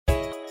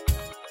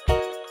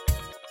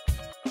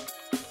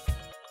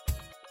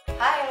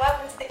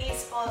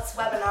esports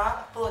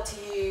webinar brought to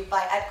you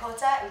by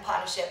EdQuarter in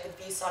partnership with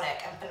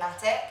ViewSonic and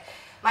Fnatic.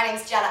 My name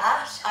is Jenna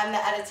Ash, I'm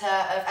the editor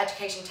of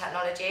Education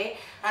Technology.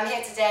 I'm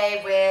here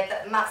today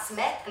with Matt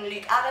Smith and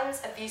Luke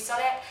Adams of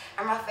ViewSonic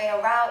and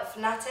Raphael Rao of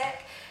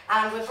Fnatic,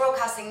 and we're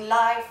broadcasting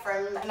live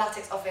from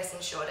Fnatic's office in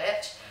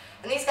Shoreditch.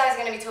 And these guys are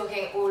going to be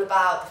talking all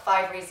about the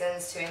 5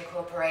 reasons to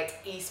incorporate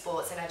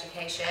esports in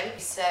education.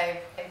 So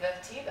over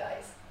to you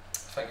guys.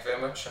 Thank you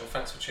very much, and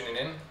thanks for tuning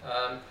in.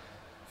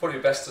 Probably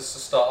best is to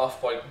start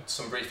off by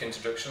some brief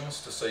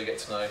introductions, just so you get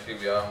to know who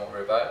we are and what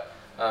we're about.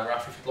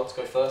 Raph, if you'd like to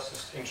go first,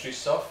 just introduce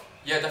yourself.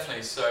 Yeah,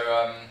 definitely. So,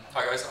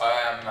 hi guys, I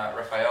am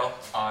Raphael.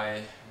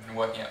 I've been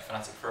working at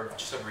Fnatic for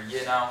just over a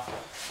year now,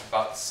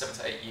 about 7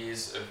 to 8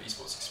 years of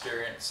esports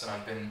experience, and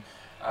I've been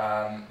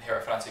here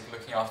at Fnatic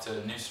looking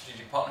after new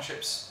strategic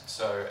partnerships.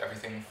 So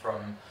everything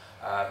from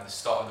the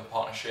start of the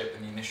partnership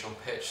and the initial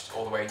pitch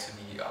all the way to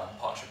the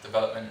partnership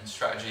development and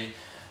strategy,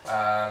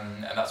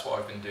 and that's what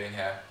I've been doing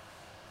here.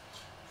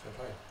 Fair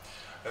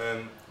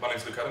play. My name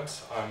is Luke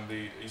Adams. I'm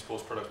the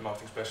esports product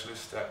marketing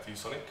specialist at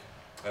ViewSonic.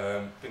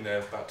 Been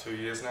there for about 2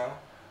 years now.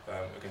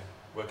 Again,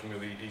 working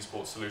with the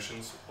esports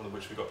solutions, one of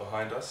which we got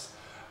behind us.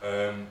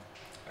 And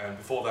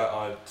before that,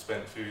 I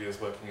spent a few years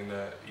working in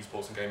the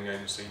esports and gaming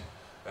agency,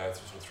 sort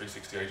of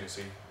 360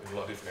 agency in a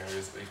lot of different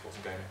areas of esports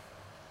and gaming.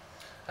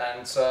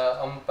 And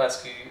I'm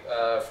basically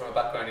from a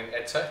background in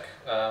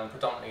EdTech,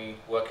 predominantly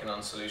working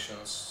on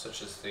solutions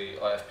such as the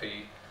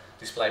IFP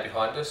display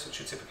behind us, which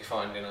you typically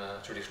find in a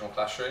traditional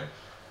classroom.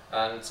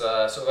 And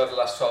sort of over the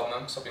last 12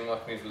 months, I've been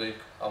working with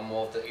Luke on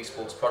more of the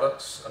esports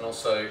products, and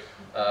also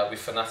with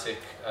Fnatic,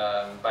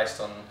 based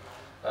on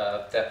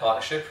their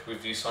partnership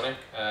with ViewSonic.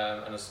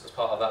 And as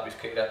part of that,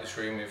 we've kitted out this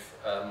room with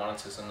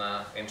monitors and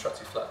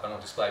interactive flat panel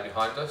display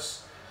behind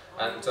us.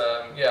 And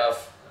yeah,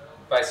 I've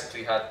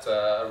basically had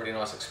a really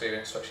nice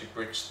experience to actually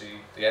bridge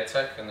the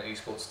EdTech and the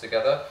esports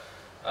together.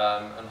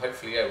 And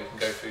hopefully, yeah, we can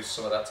go through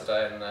some of that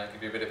today and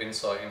give you a bit of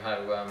insight in how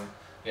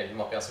yeah, you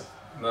might be able to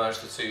merge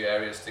the 2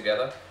 areas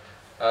together.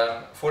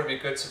 I thought it'd be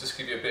good to just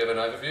give you a bit of an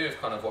overview of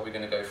kind of what we're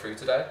going to go through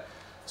today.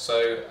 So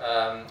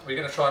we're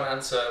going to try and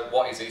answer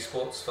what is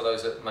esports for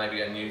those that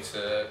maybe are new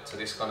to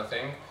this kind of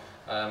thing.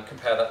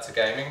 Compare that to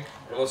gaming.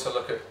 We'll also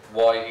look at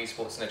why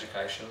esports in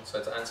education.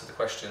 So to answer the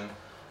question,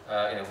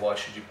 you know, why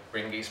should you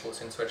bring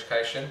esports into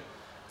education?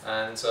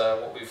 And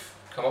what we've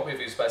come up with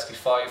is basically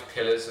 5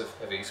 pillars of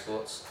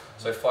esports.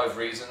 So 5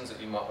 reasons that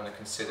you might want to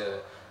consider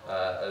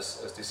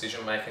as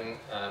decision-making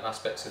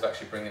aspects of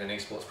actually bringing an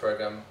esports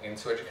program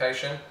into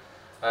education.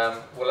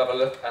 We'll have a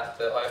look at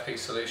the IFP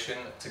solution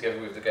together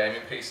with the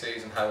gaming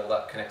PCs and how all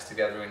that connects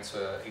together into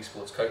an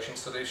esports coaching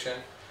solution.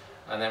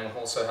 And then we'll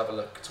also have a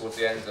look towards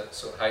the end at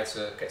sort of how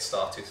to get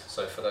started.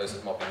 So for those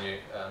that might be new,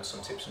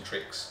 some tips and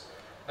tricks.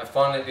 And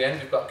finally at the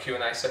end we've got a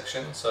Q&A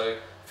section, so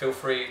feel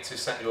free to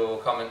send your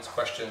comments,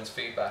 questions,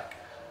 feedback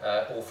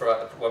all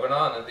throughout the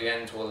webinar, and at the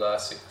end we'll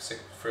sit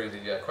through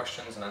the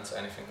questions and answer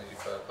anything that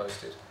you've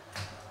posted.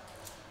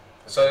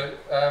 So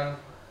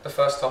the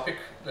first topic,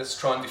 let's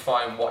try and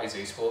define what is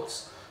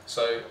esports.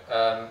 So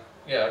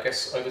yeah, I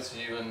guess over to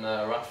you and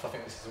Ralph, I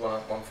think this is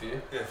one for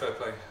you. Yeah, fair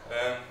play.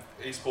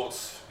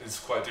 Esports is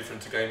quite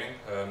different to gaming,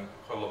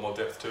 quite a lot more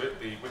depth to it.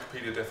 The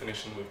Wikipedia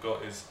definition we've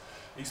got is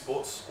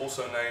esports,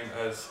 also known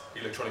as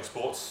electronic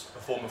sports, a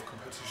form of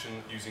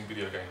competition using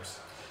video games.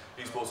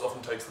 Esports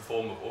often takes the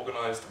form of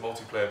organised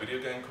multiplayer video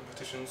game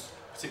competitions,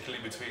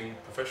 particularly between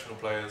professional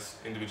players,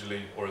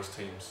 individually or as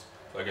teams.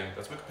 So again,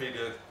 that's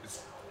Wikipedia.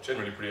 It's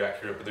generally pretty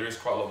accurate, but there is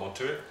quite a lot more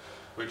to it,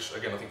 which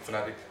again I think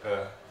Fnatic,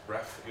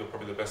 Raf, you're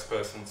probably the best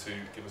person to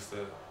give us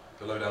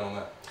the lowdown on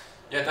that.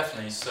 Yeah,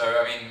 definitely. So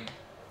I mean,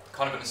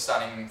 kind of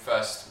understanding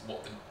first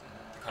what the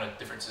kind of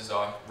differences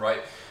are,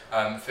 right?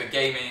 For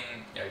gaming,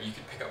 you know, you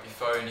can pick up your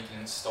phone, you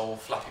can install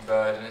Flappy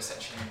Bird, and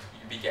essentially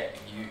you'd be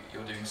gaming.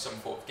 You're doing some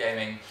form of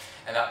gaming,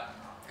 and that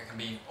can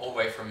be all the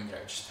way from, you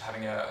know, just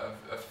having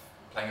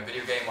playing a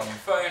video game on your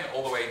phone,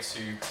 all the way to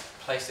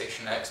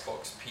PlayStation,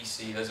 Xbox,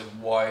 PC. There's a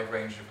wide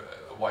range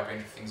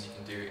of things you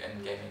can do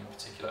in gaming in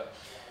particular.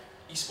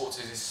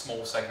 Esports is a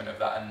small segment of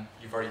that, and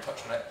you've already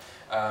touched on it.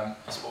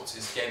 Esports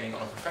is gaming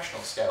on a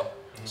professional scale.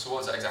 Mm-hmm. So what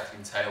does that exactly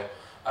entail?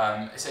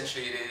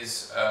 Essentially it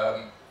is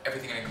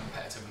everything in a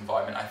competitive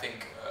environment. I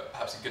think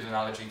perhaps a good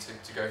analogy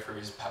to go through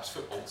is perhaps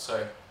football.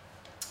 So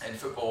in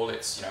football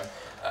it's, you know,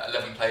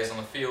 11 players on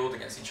the field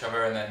against each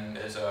other, and then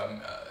there's a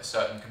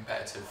certain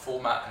competitive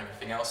format and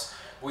everything else.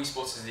 Well,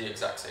 esports is the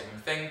exact same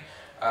thing,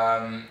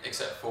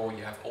 except for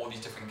you have all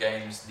these different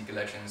games, League of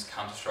Legends,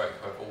 Counter-Strike,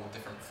 you have all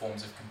different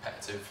forms of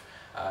competitive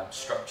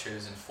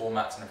structures and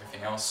formats and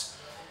everything else.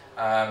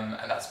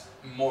 And that's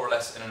more or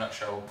less in a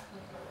nutshell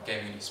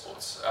gaming and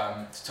esports.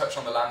 To touch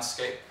on the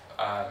landscape,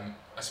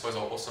 I suppose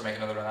I'll also make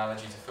another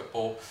analogy to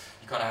football.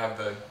 You kind of have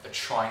the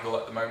triangle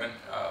at the moment,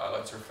 I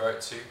like to refer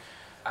it to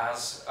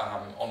as.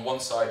 On one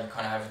side you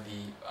kind of have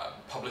the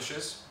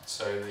publishers,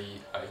 so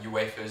the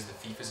UEFAs, the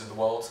FIFAs of the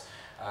world,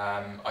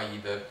 i.e.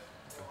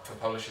 for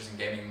publishers in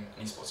gaming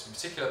and esports in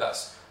particular,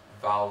 that's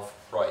Valve,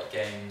 Riot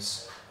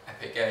Games,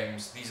 Epic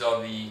Games. These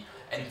are the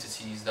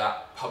entities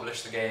that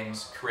publish the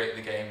games, create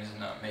the games,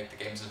 and make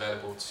the games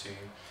available to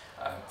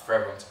for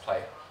everyone to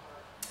play.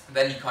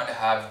 Then you kind of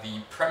have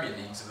the Premier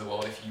Leagues of the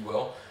world, if you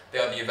will. They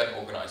are the event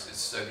organisers.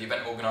 So the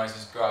event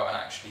organisers go out and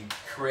actually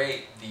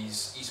create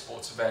these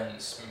esports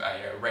events,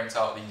 rent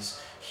out these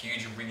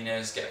huge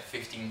arenas, get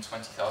 15,000 to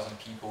 20,000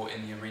 people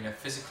in the arena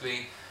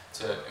physically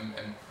to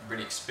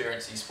really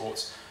experience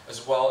esports,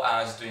 as well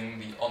as doing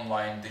the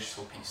online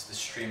digital piece, the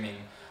streaming,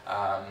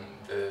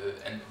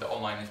 the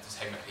online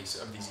entertainment piece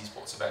of these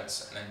esports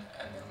events, and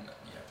then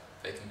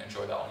they can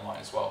enjoy that online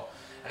as well.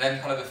 And then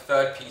kind of the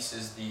third piece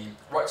is the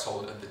rights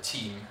holder, the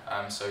team.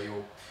 So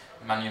your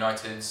Man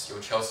Uniteds, your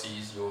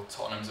Chelseas, your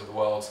Tottenhams of the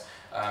world.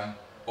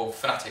 Well,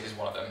 Fnatic is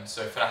one of them.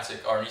 So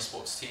Fnatic are an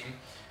esports team.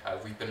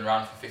 We've been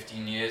around for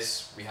 15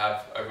 years. We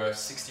have over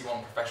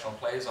 61 professional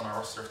players on our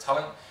roster of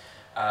talent.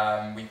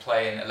 We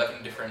play in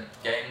 11 different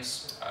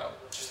games,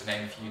 just to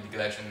name a few: League of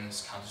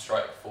Legends,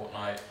 Counter-Strike,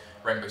 Fortnite,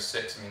 Rainbow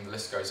Six. I mean, the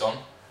list goes on.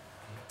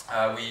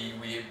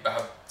 We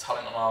have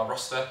talent on our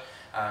roster.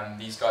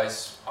 These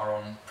guys are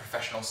on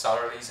professional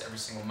salaries every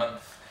single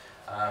month,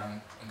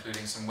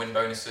 including some win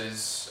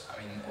bonuses.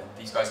 I mean,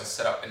 these guys are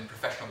set up in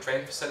professional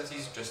training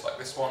facilities, just like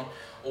this one,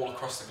 all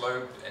across the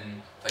globe,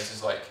 in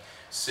places like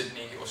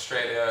Sydney,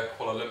 Australia,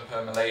 Kuala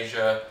Lumpur,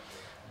 Malaysia,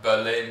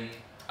 Berlin,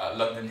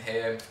 London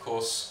here, of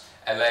course,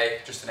 LA,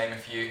 just to name a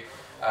few.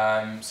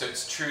 So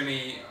it's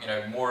truly,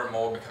 more and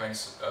more becoming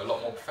a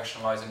lot more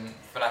professionalised, and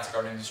Fnatic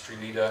are an industry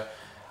leader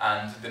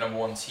and the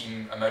 #1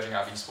 team emerging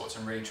out of esports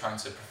and really trying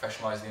to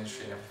professionalise the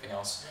industry and everything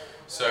else.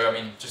 So, I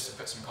mean, just to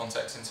put some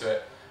context into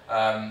it,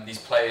 these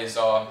players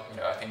are,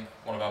 I think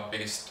one of our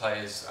biggest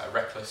players,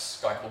 Reckless,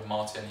 a guy called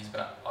Martin. He's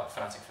been at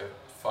Fnatic for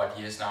 5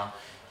 years now.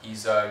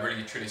 He's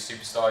really, truly a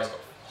superstar. He's got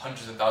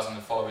hundreds of thousands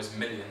of followers,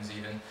 millions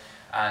even,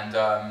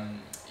 and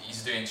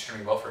he's doing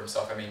extremely well for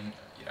himself. I mean,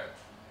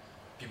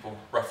 people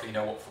roughly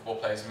know what football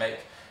players make.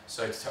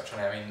 So to touch on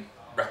it, I mean,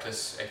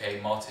 Reckless, aka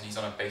Martin, he's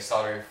on a base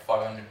salary of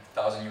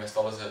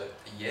 $500,000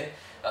 a year.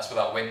 That's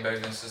without win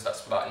bonuses,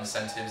 that's without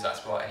incentives,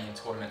 that's without any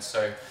tournaments.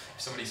 So if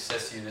somebody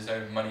says to you there's no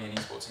money in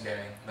esports and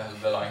gaming,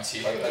 they're lying to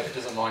you. Like, if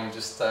it doesn't mind, you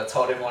just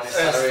told everyone his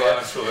It's salary. fine,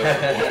 I'm sure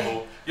that's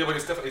affordable. Yeah, but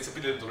it's definitely, it's a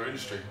 $1 billion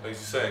industry, as you're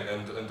saying,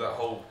 and that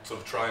whole sort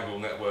of triangle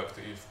network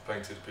that you've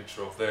painted a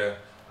picture of there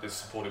is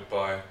supported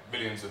by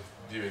millions of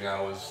viewing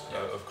hours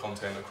of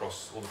content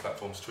across all the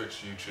platforms,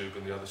 Twitch, YouTube,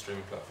 and the other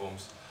streaming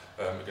platforms.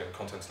 Again,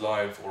 content's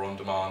live or on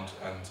demand,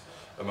 and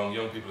among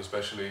young people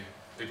especially,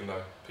 even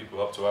though people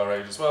up to our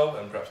age as well,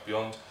 and perhaps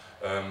beyond,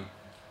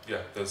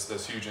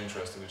 there's huge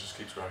interest, and it just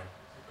keeps growing.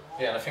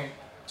 Yeah, and I think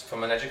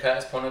from an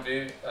educator's point of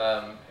view,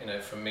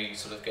 from me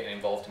sort of getting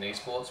involved in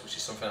esports, which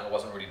is something that I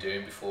wasn't really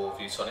doing before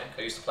ViewSonic.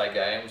 I used to play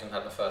games and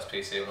had my first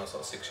PC when I was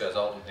sort of 6 years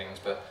old and things,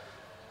 but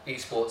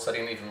esports, I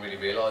didn't even really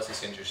realise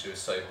this industry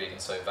was so big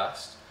and so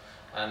vast.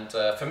 And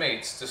for me,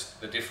 it's just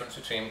the difference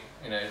between,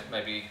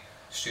 maybe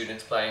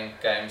students playing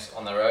games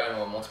on their own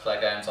or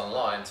multiplayer games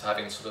online to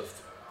having sort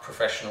of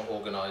professional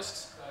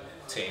organised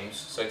teams.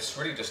 So it's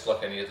really just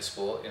like any other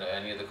sport,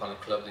 any other kind of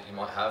club that you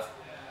might have.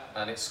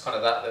 And it's kind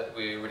of that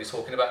we're really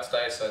talking about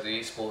today. So the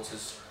esports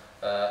is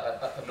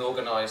an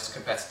organised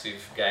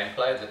competitive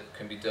gameplay that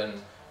can be done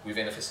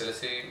within a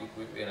facility,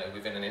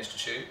 within an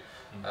institute.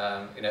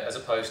 As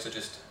opposed to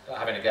just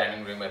having a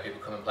gaming room where people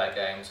come and play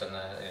games and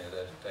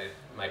they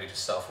maybe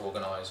just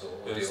self-organise or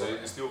so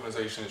it's the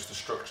organisation, it's the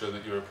structure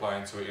that you're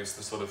applying to it, it's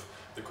the sort of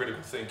the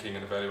critical thinking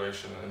and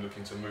evaluation and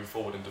looking to move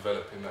forward and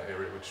develop in that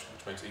area, which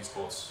makes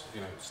esports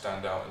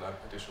stand out and have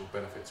additional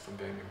benefits from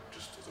gaming,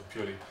 just as a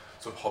purely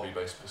sort of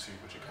hobby-based pursuit,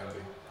 which it can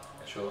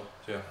be. Sure.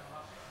 Yeah.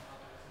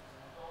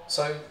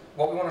 So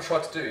what we want to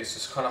try to do is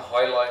just kind of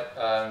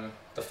highlight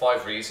the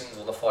 5 reasons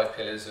or the 5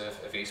 pillars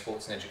of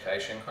esports and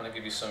education, kind of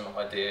give you some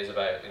ideas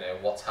about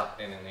what's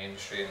happening in the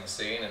industry and the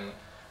scene,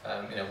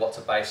 and what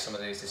to base some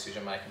of these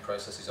decision-making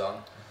processes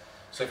on.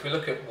 So if we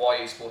look at why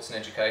esports and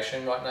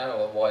education right now,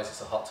 or why is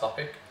this a hot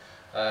topic,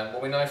 well,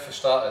 we know for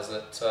starters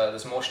that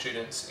there's more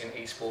students in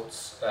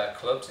esports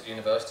clubs at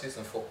universities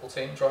than football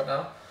teams right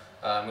now,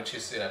 which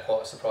is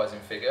quite a surprising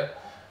figure.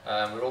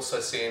 We're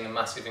also seeing a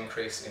massive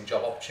increase in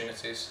job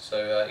opportunities.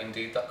 So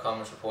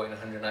Indeed.com is reporting a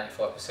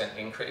 185%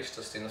 increase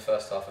just in the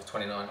first half of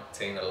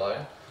 2019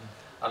 alone.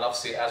 And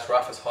obviously, as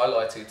Raf has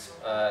highlighted,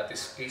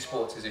 this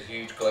esports is a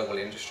huge global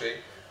industry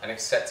and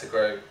it's set to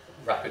grow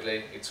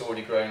rapidly. It's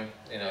already grown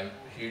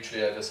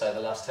hugely over, say, the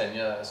last 10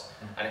 years,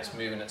 and it's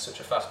moving at such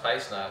a fast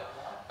pace now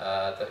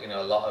that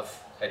a lot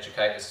of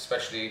educators,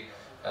 especially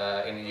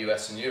in the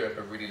US and Europe,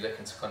 are really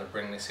looking to kind of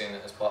bring this in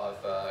as part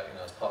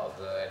of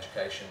the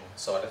education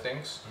side of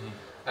things.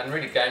 And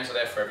really, games are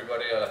there for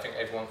everybody. I think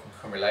everyone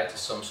can relate to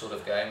some sort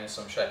of game in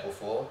some shape or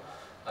form.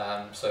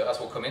 So as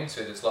we'll come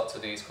into, there's lots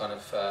of these kind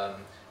of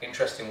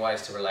interesting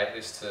ways to relate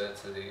this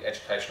to the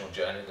educational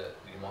journey that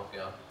you might be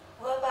on.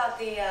 What about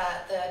the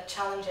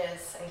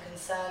challenges and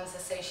concerns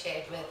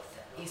associated with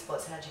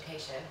esports and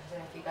education? I don't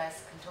know if you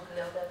guys can talk a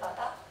little bit about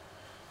that.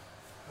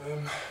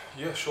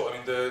 Yeah, sure. I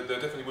mean, there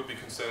definitely would be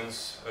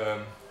concerns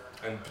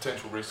and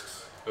potential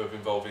risks of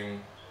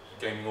involving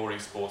gaming or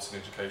esports in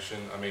education.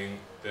 I mean,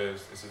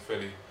 it's a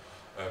fairly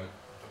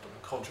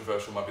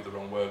controversial might be the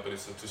wrong word, but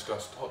it's a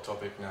discussed hot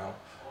topic now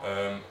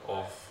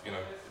of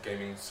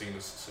gaming seen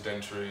as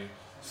sedentary,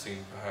 seen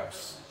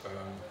perhaps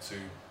to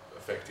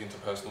affect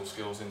interpersonal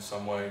skills in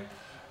some way.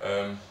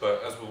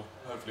 But as we'll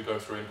hopefully go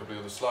through in a couple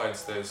of other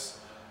slides, there's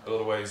a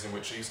lot of ways in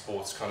which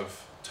esports kind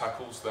of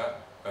tackles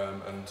that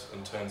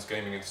and turns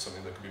gaming into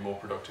something that can be more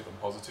productive and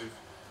positive.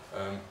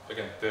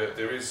 Again,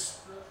 there is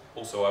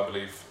also, I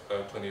believe,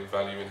 plenty of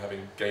value in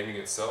having gaming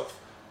itself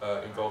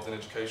involved in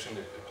education.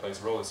 It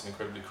plays a role. It's an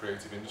incredibly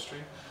creative industry.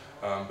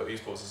 But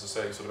esports, as I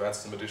say, sort of adds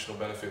some additional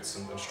benefits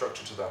and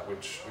structure to that,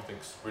 which we think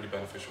is really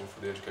beneficial for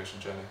the education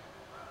journey.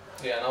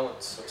 Yeah, and I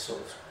would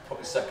sort of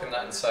probably second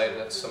that and say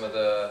that some of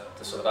the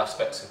sort of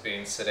aspects of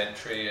being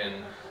sedentary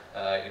and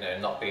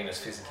not being as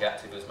physically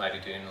active as maybe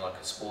doing like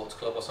a sports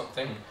club or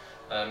something.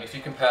 If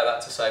you compare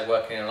that to say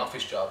working in an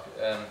office job,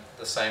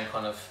 the same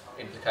kind of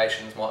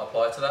implications might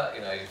apply to that.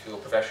 If your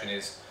profession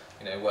is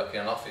working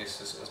in an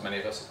office, as many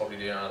of us are probably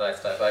doing on a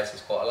day-to-day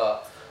basis quite a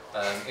lot,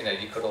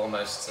 you could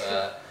almost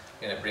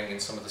bring in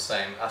some of the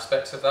same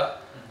aspects of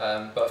that.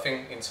 But I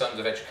think in terms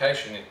of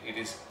education, it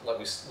is like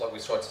we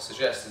tried to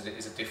suggest, it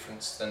is a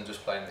difference than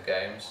just playing the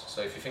games.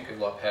 So if you think of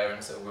like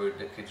parents that are worried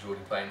that kids are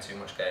already playing too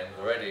much games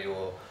already,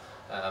 or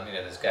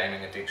there's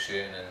gaming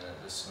addiction and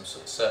there's some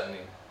sort of certainly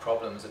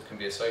problems that can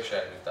be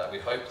associated with that, we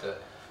hope that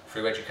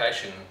through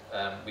education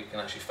we can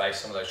actually face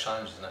some of those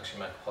challenges and actually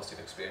make a positive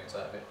experience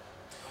out of it.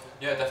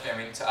 Yeah,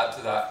 definitely. I mean, to add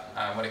to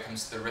that, when it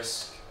comes to the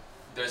risk,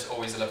 there's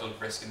always a level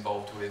of risk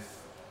involved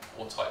with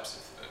all types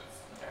of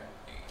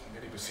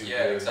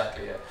yeah,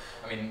 exactly. Yeah,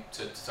 I mean,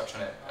 to touch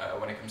on it,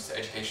 when it comes to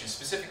education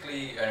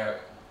specifically,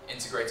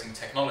 integrating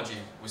technology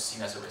was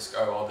seen as a risk.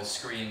 Oh, are the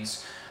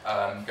screens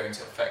going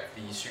to affect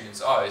the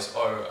students' eyes?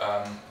 Or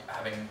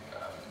having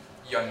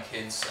young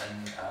kids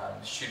and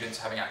students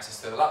having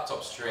access to the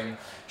laptops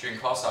during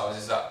class hours,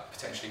 is that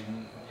potentially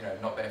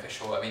not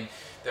beneficial? I mean,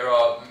 there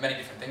are many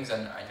different things,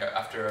 and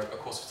after a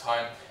course of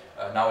time,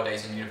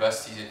 nowadays in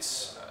universities,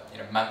 it's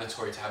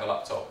mandatory to have a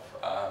laptop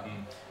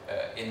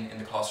in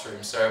the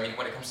classroom. So I mean,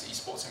 when it comes to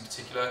esports in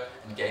particular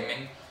and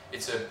gaming,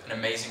 it's an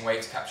amazing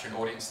way to capture an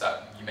audience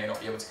that you may not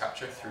be able to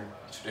capture through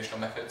traditional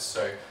methods.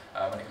 So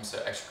when it comes to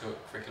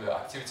extracurricular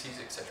activities,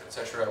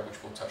 etc.,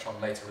 which we'll touch on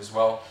later as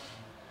well,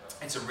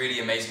 it's a really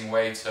amazing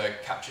way to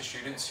capture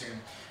students who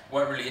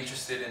weren't really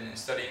interested in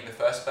studying in the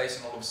first place,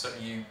 and all of a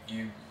sudden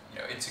you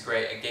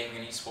integrate a gaming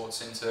and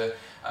esports into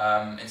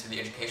the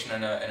education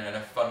in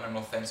a fun and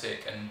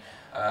authentic and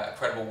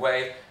credible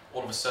way.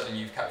 All of a sudden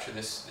you've captured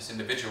this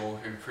individual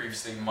who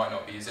previously might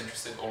not be as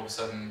interested. All of a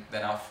sudden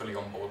they're now fully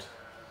on board.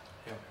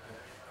 Yeah,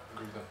 I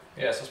agree with that.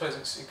 Yeah, so I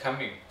suppose it can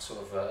be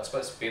sort of, I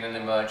suppose being an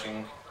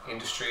emerging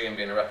industry and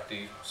being a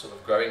rapidly sort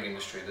of growing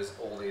industry, there's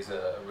all these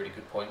really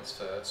good points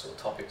for sort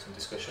of topics and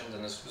discussions,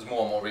 and there's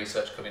more and more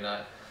research coming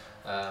out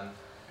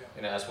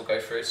as we'll go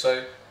through.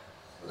 So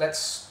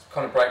let's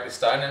kind of break this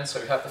down then.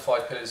 So we have the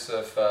 5 pillars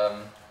of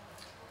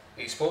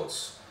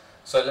esports.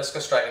 So let's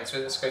go straight into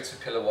it. Let's go to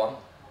pillar 1.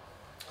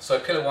 So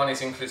pillar 1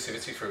 is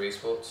inclusivity through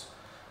esports,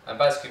 and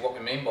basically what we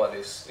mean by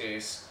this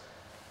is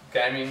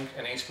gaming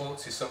and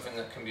esports is something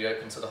that can be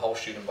open to the whole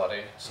student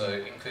body.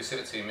 So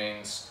inclusivity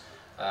means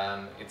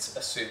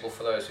it's suitable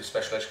for those with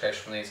special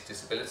educational needs,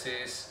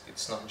 disabilities.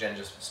 It's not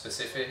gender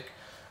specific,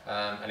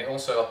 and it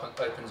also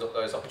opens up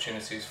those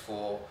opportunities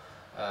for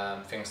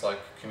things like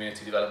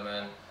community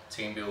development,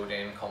 team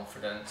building,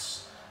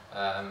 confidence,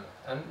 and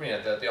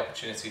the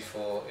opportunity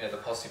for the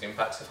positive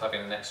impacts of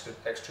having an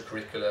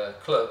extracurricular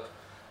club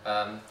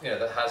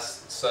that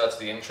has served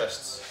the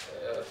interests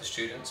of the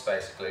students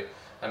basically.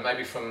 And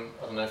maybe from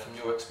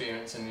your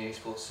experience in the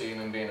esports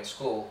scene and being at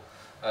school,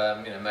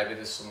 maybe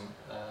there's some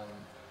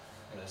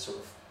sort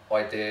of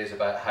ideas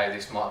about how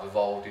this might have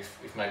evolved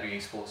if maybe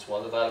esports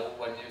was available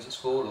when you was at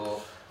school,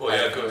 or well,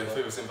 yeah, good. If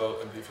it was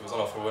on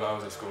offer when I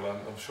was at school,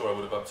 I'm sure I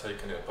would have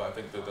uptaken it. But I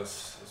think that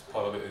that's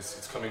part of it.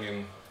 It's coming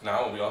in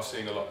now, and we are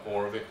seeing a lot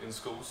more of it in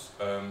schools.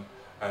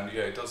 And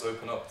yeah, it does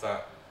open up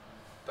that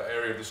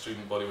area of the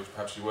student body which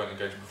perhaps you weren't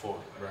engaged before.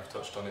 Raf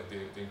touched on it,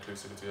 the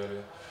inclusivity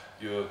earlier.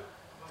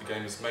 The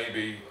gamers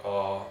maybe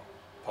are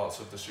parts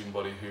of the student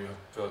body who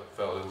have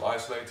felt a little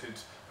isolated.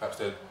 Perhaps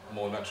they're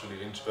more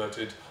naturally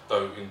introverted,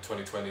 though in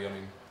 2020, I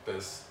mean,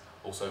 there's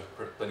also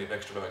plenty of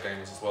extrovert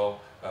gamers as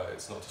well.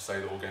 It's not to say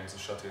that all gamers are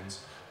shut-ins,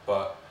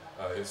 but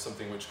it's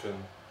something which can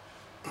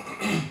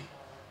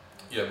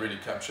really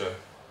capture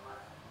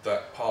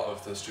that part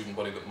of the student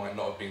body that might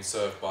not have been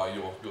served by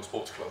your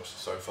sports clubs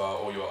so far,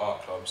 or your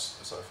art clubs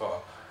so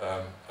far,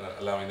 and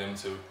allowing them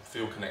to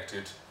feel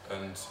connected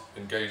and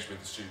engage with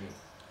the student,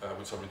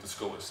 with the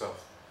school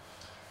itself.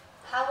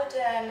 How would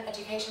an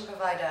education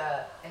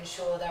provider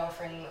ensure they're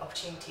offering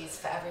opportunities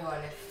for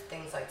everyone if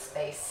things like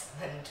space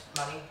and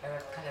money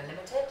are kind of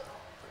limited?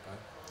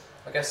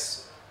 I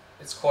guess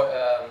it's quite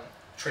a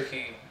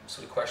tricky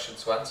sort of question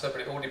to answer, but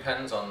it all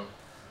depends on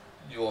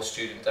your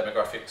student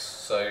demographics.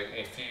 So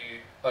if you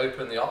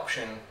open the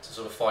option to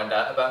sort of find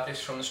out about this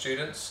from the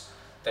students,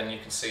 then you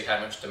can see how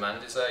much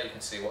demand is there, you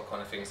can see what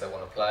kind of things they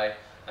want to play,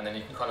 and then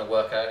you can kind of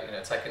work out,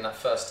 taking that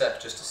first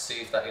step just to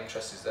see if that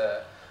interest is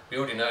there. We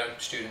already know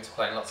students are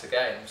playing lots of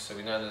games, so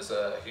we know there's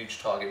a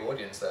huge target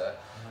audience there.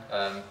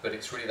 But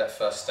it's really that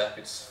first step.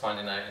 It's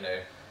finding out,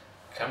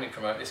 can we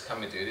promote this? Can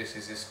we do this?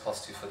 Is this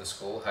positive for the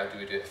school? How do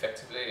we do it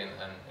effectively?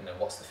 And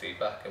what's the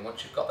feedback? And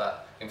once you've got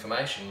that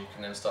information, you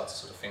can then start to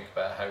sort of think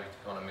about how we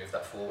want to move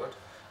that forward.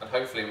 And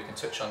hopefully we can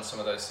touch on some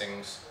of those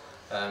things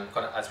kind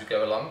of as we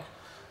go along,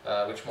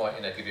 which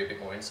might give you a bit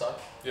more insight.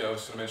 Yeah, I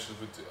was going to mention,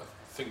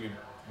 I think we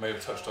may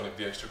have touched on it,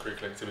 the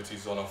extracurricular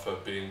activities on offer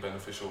being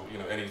beneficial.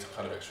 Any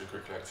kind of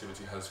extracurricular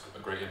activity has a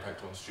great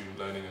impact on student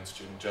learning and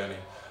student journey.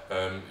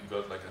 You've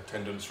got like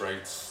attendance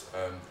rates,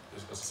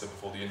 as I said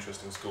before, the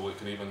interest in school, it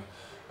can even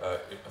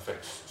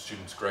affect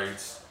students'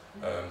 grades.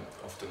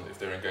 Often if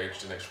they're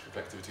engaged in extracurricular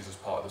activities as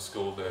part of the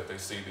school, they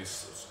see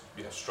this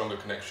stronger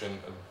connection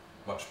and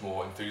much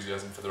more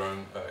enthusiasm for their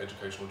own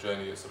educational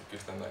journey. It sort of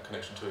gives them that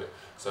connection to it.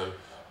 So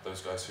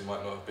those guys who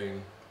might not have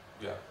been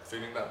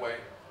feeling that way,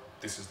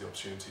 this is the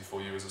opportunity for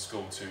you as a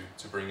school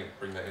to bring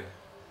that in.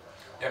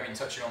 Yeah, I mean,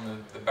 touching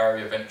on the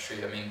barrier of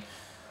entry, I mean,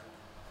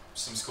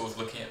 some schools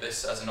looking at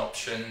this as an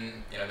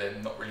option, they're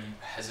not really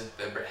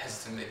they're a bit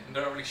hesitant,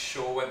 they're not really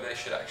sure whether they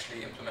should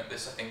actually implement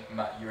this. I think,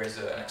 Matt, you raised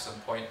an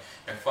excellent point,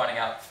 finding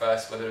out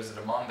first whether there's a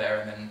demand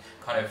there and then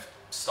kind of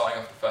starting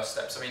off the first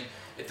steps. I mean,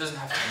 it doesn't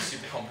have to be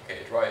super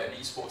complicated, right? An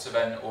esports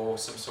event or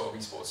some sort of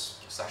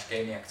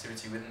esports/gaming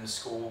activity within the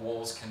school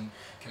walls can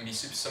be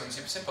something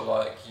super simple,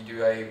 like you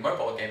do a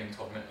mobile gaming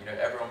tournament.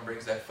 Everyone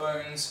brings their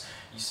phones,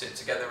 you sit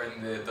together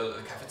in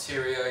the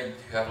cafeteria, you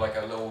have like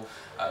a little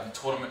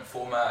tournament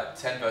format,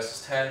 10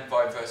 versus 10,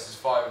 5 versus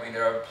 5. I mean,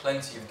 there are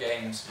plenty of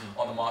games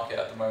on the market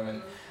at the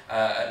moment.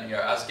 And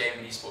as gaming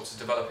and esports is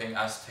developing,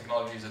 as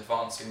technology is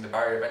advancing, the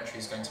barrier of entry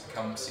is going to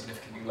become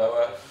significantly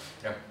lower.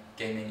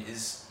 Gaming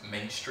is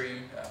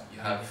mainstream. You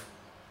have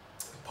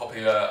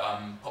popular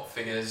pop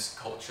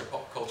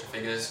culture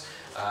figures,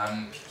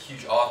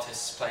 huge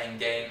artists playing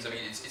games. I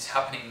mean, it's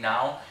happening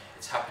now.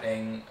 It's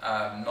happening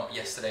not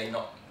yesterday,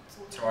 not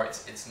tomorrow.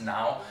 It's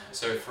now.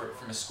 So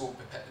from a school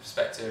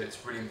perspective,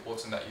 it's really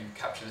important that you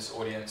capture this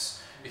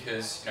audience,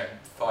 because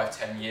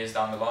 5-10 years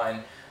down the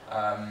line,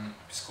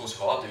 schools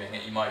who are doing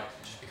it, you might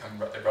just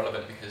become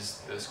irrelevant,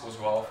 because the schools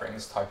who are offering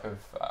this type of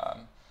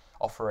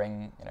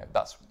offering,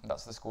 that's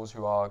the schools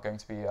who are going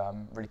to be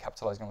really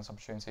capitalising on this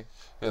opportunity.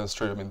 Yeah, that's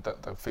true. I mean,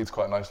 that feeds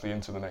quite nicely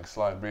into the next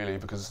slide, really,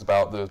 because it's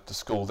about the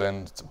school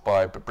then,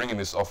 by bringing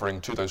this offering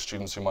to those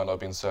students who might not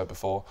have been served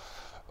before,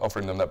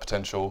 offering them that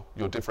potential.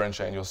 You're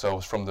differentiating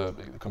yourselves from the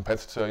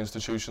competitor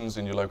institutions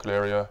in your local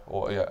area,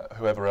 or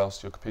whoever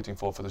else you're competing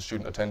for the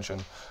student attention,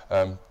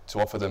 to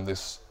offer them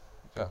this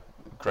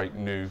great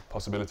new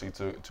possibility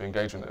to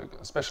engage in it,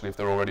 especially if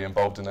they're already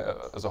involved in it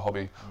as a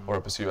hobby or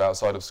a pursuit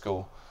outside of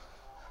school.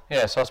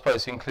 Yeah, so I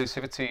suppose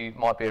inclusivity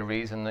might be a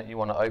reason that you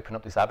want to open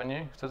up this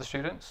avenue to the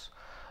students.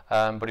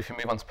 But if you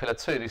move on to pillar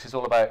 2, this is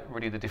all about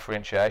really the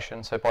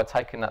differentiation. So by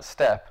taking that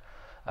step,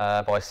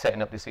 by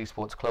setting up this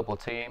esports club or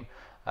team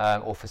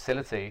or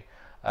facility,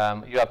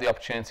 you have the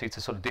opportunity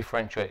to sort of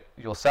differentiate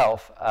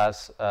yourself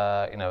as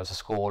as a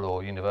school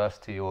or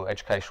university or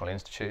educational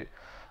institute.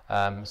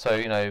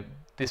 So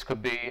this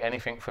could be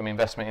anything from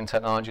investment in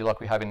technology like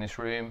we have in this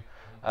room,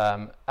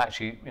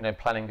 actually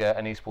planning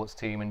an esports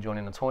team and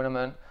joining the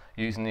tournament,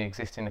 using the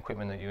existing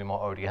equipment that you might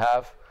already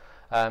have.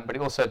 But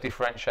it also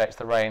differentiates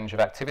the range of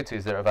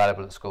activities that are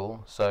available at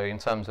school. So in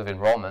terms of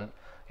enrolment,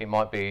 it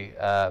might be,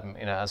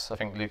 as I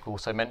think Luke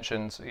also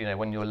mentioned,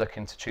 when you're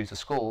looking to choose a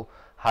school,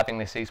 having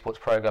this esports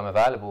program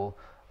available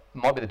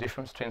might be the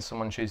difference between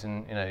someone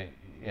choosing,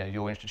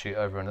 your institute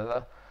over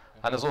another.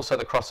 And there's also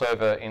the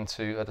crossover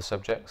into other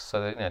subjects.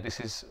 So that, this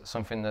is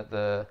something that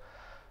the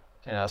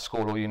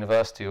school or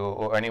university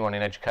or anyone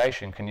in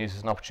education can use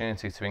as an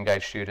opportunity to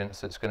engage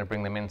students that's going to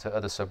bring them into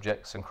other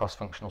subjects and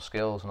cross-functional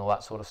skills and all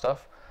that sort of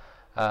stuff.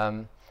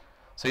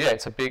 So yeah,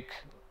 it's a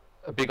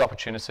big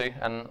opportunity,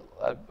 and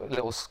a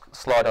little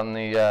slide on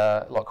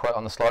the quote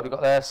on the slide we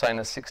got there saying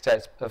that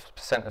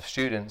 68% of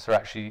students are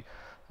actually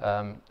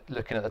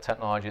looking at the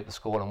technology at the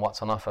school and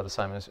what's on offer, the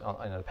same as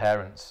the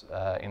parents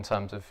in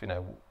terms of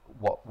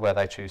where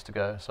they choose to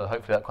go. So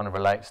hopefully that kind of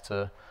relates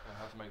to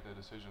how to make their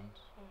decisions.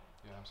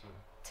 Yeah, absolutely.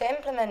 To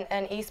implement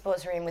an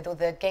esports room with all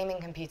the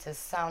gaming computers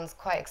sounds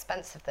quite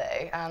expensive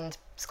though, and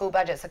school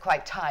budgets are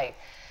quite tight.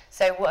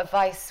 So what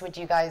advice would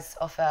you guys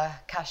offer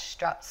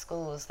cash-strapped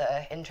schools that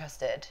are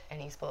interested in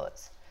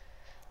esports?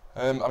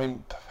 I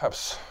mean,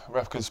 perhaps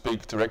Raf can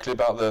speak directly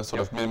about the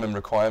sort of minimum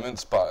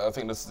requirements, but I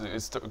think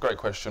it's a great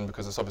question,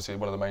 because it's obviously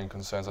one of the main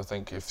concerns. I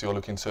think if you're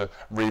looking to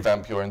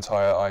revamp your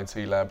entire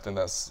IT lab, then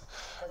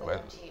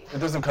it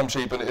doesn't come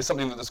cheap, and it's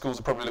something that the schools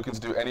are probably looking to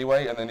do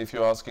anyway. And then if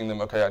you're asking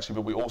them, okay, actually,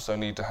 but we also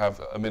need to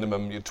have a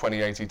minimum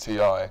 2080 Ti,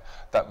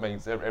 that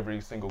means every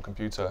single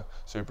computer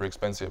super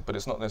expensive. But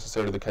it's not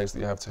necessarily the case that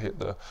you have to hit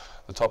the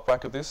top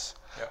rack of this.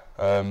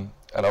 Yeah.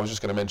 And I was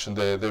just going to mention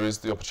there is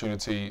the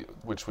opportunity,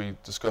 which we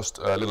discussed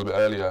a little bit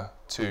earlier,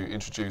 to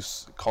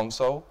introduce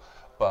console,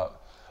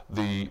 but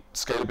the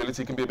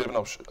scalability can be a bit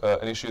of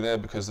an issue there,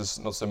 because there's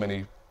not so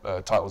many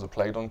titles are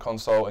played on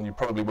console, and you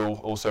probably will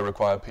also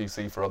require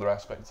PC for other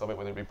aspects of it,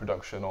 whether it be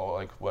production or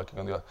like working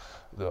on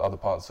the other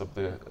parts of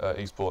the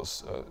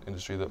esports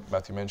industry that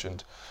Matthew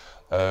mentioned.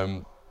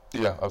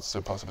 Yeah, I'd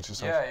say pass it to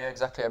yourself. Yeah,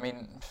 exactly. I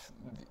mean,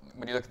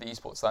 when you look at the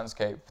esports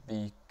landscape,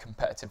 the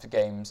competitive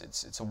games,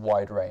 it's a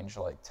wide range,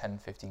 like 10,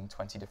 15,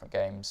 20 different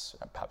games,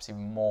 and perhaps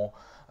even more,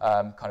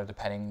 kind of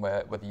depending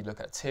whether you look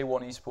at tier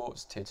 1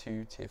 esports, tier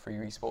 2, tier 3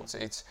 esports.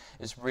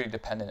 It's really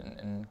dependent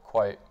and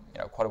quite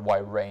a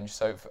wide range.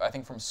 So I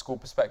think from a school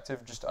perspective,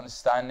 just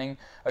understanding,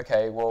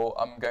 okay, well,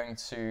 I'm going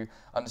to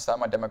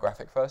understand my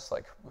demographic first,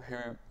 like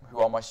who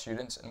are my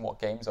students and what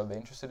games are they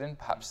interested in.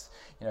 Perhaps,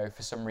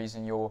 for some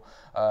reason your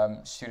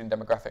student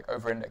demographic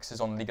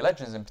over-indexes on League of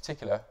Legends in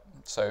particular.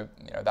 So,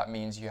 that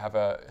means you have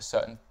a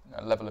certain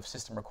level of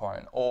system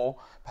requirement, or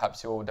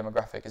perhaps your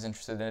demographic is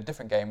interested in a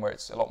different game where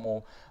it's a lot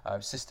more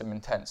system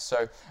intense.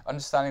 So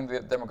understanding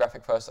the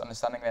demographic first,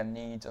 understanding their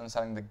needs,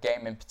 understanding the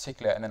game in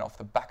particular, and then off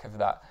the back of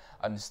that,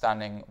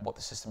 understanding what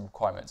the system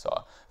requirements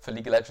are. For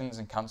League of Legends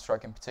and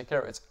Counter-Strike in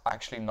particular, it's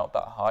actually not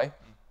that high.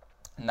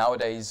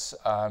 Nowadays,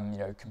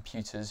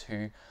 computers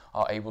who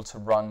are able to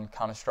run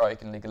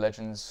Counter-Strike and League of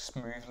Legends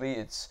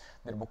smoothly,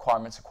 the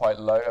requirements are quite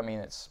low. I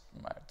mean, I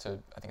think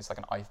it's like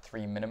an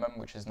i3 minimum,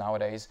 which is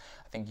nowadays,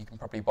 I think you can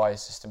probably buy a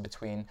system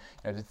between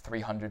the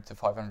 £300 to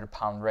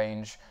 £500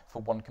 range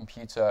for one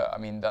computer. I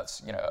mean,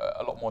 that's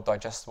a lot more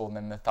digestible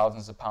than the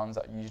thousands of pounds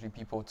that usually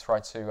people try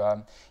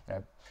to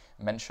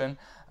mention.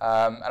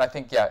 And I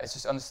think, it's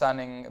just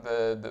understanding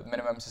the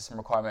minimum system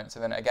requirements,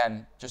 and then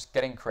again, just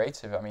getting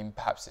creative. I mean,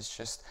 perhaps it's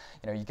just,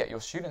 you get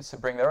your students to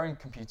bring their own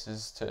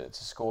computers to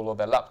school, or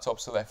their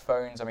laptops or their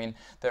phones. I mean,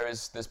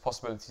 there's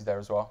possibilities there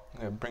as well.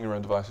 Yeah, bring your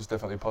own device is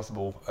definitely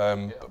possible.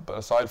 But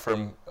aside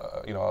from,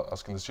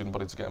 asking the student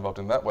body to get involved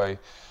in that way,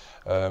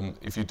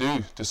 if you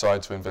do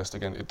decide to invest,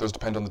 again, it does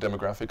depend on the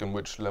demographic and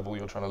which level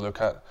you're trying to look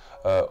at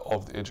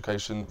of the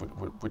education,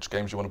 which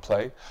games you want to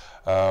play.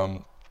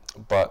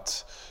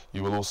 But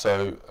you will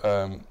also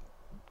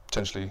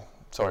potentially,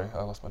 sorry,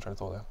 I lost my train of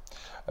thought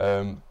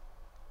there.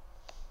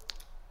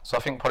 So I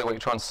think probably what you're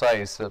trying to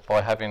say is that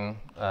by having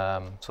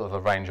sort of a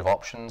range of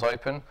options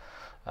open,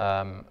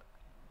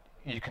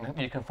 you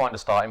can find a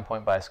starting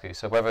point basically.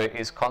 So whether it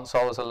is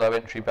console as a low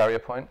entry barrier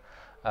point,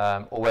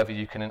 or whether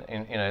you can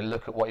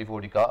look at what you've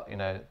already got.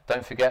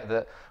 Don't forget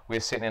that we're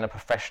sitting in a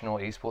professional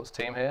esports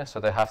team here, so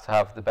they have to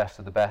have the best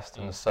of the best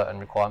and there's certain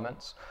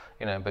requirements.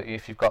 But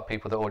if you've got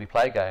people that already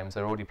play games,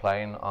 they're already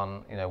playing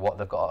on what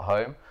they've got at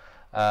home,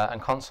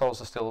 and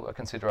consoles are still a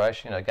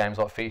consideration. Games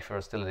like FIFA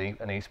are still an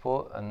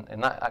esport,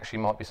 and that actually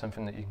might be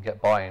something that you can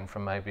get buy-in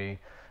from maybe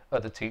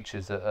other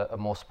teachers that are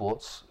more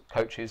sports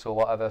coaches or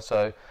whatever.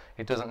 So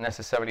it doesn't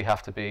necessarily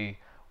have to be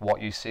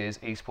what you see as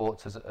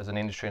esports as an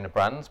industry and a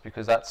brand,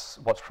 because that's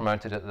what's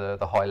promoted at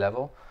the high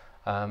level.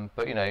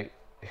 But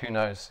who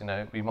knows?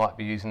 We might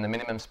be using the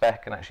minimum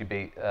spec and actually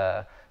beat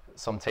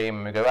some team,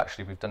 and we go,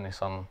 actually, we've done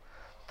this on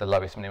the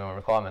lowest minimum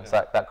requirements.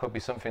 Yeah. That could be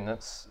something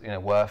that's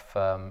worth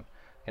a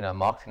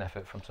marketing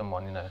effort from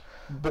someone.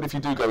 But if you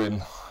do go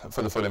in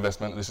for the full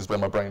investment, this is where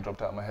my brain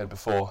dropped out of my head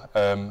before.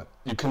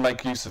 You can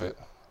make use of it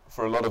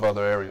for a lot of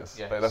other areas.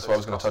 Yeah, but that's so what I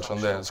was going to touch on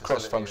there. It's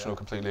cross-functional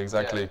completely,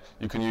 exactly. Yeah.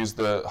 You can use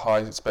the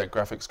high-spec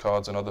graphics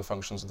cards and other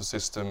functions of the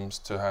systems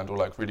to handle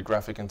like really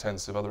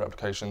graphic-intensive other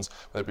applications,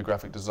 whether it be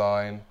graphic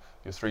design,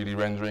 your 3D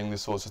rendering,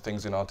 these sorts of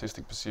things in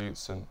artistic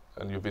pursuits, and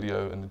your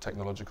video and the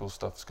technological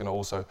stuff is going to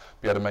also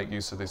be able to make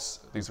use of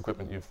these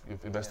equipment you've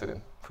invested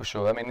in. For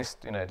sure. I mean, this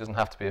it doesn't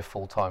have to be a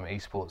full-time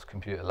esports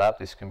computer lab.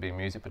 This can be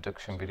music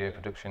production, video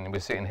production.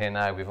 We're sitting here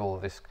now with all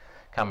of this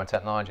camera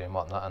technology and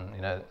whatnot,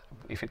 and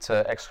if it's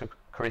an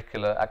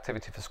extracurricular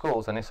activity for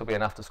schools, then this will be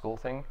an after-school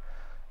thing.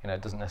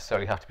 It doesn't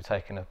necessarily have to be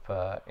taken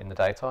up in the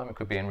daytime. It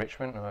could be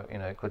enrichment, or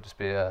it could just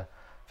be a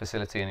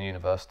facility in a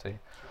university.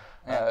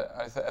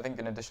 I think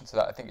in addition to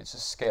that, I think it's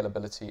just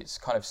scalability. It's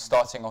kind of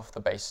starting off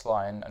the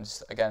baseline and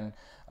just, again,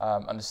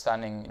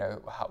 understanding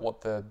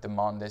what the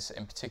demand is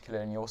in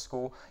particular in your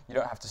school. You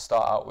don't have to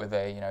start out with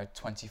a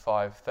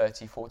 25,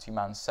 30, 40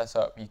 man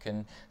setup. You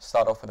can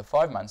start off with a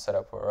 5-man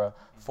setup or a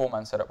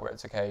 4-man setup where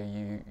it's okay.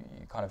 You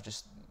kind of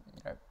just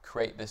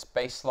create this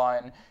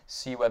baseline,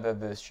 see whether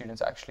the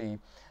students actually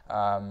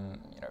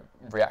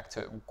react to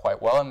it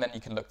quite well, and then you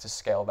can look to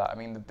scale that. I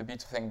mean, the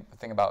beautiful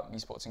thing about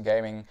esports and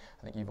gaming,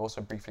 I think you've also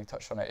briefly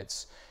touched on it.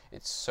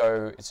 It's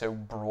so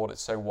broad,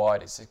 it's so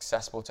wide, it's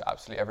accessible to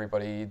absolutely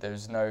everybody.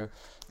 There's no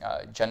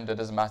gender,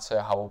 doesn't matter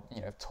how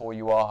tall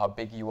you are, how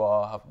big you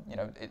are,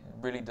 it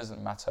really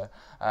doesn't matter.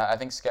 I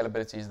think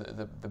scalability is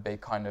the big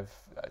kind of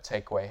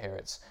takeaway here.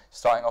 It's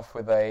starting off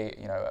with a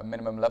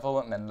minimum level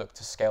and then look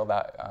to scale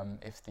that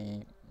if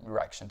the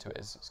reaction to it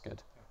is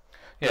good.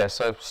 Yeah,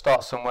 so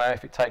start somewhere.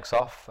 If it takes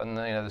off and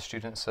the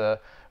students are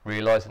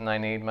realising they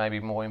need maybe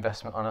more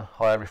investment on a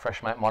higher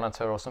refresh rate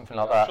monitor or something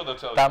like that,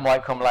 sure that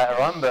might come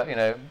later on, but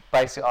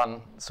base it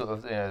on sort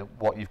of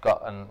what you've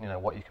got and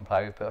what you can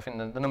play with. But I think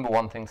the number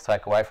one thing to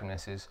take away from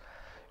this is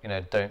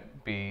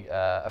don't be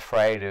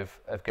afraid of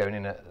going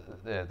in at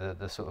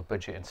the sort of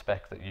budget and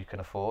spec that you can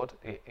afford.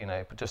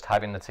 But just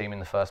having the team in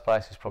the first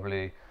place is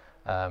probably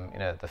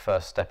the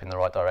first step in the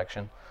right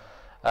direction.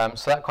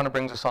 So that kind of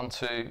brings us on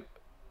to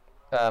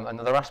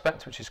another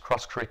aspect, which is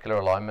cross-curricular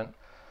alignment.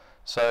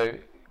 So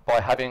by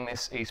having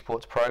this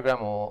esports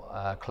program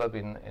or club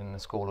in the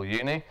school or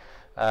uni,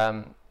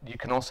 you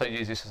can also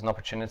use this as an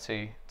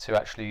opportunity to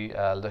actually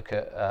look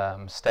at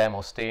STEM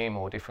or STEAM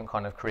or different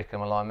kind of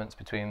curriculum alignments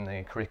between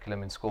the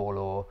curriculum in school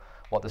or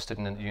what they're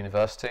studying at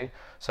university.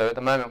 So at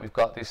the moment we've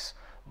got this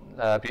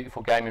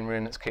beautiful gaming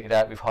room that's kitted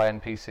out with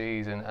high-end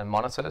PCs and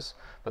monitors,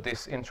 but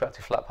this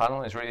interactive flat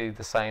panel is really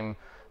the same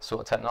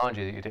sort of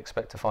technology that you'd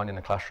expect to find in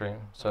a classroom.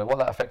 So what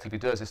that effectively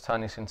does is turn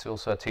this into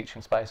also a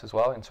teaching space as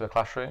well, into a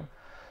classroom.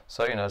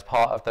 So as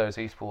part of those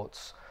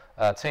esports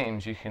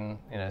teams, you can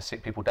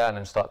sit people down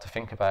and start to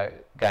think about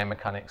game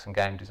mechanics and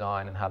game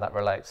design and how that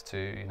relates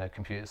to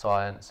computer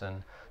science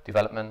and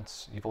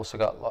development. You've also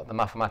got like the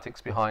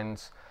mathematics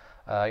behind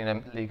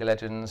League of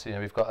Legends.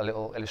 We've got a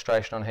little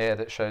illustration on here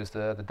that shows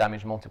the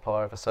damage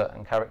multiplier of a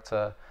certain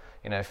character.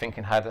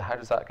 Thinking how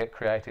does that get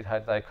created? How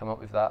do they come up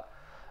with that?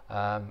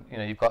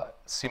 You've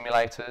got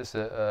simulators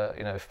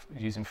that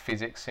using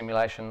physics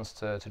simulations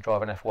to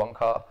drive an F1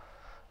 car.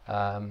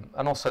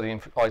 And also the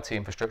IT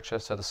infrastructure,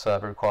 so the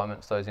server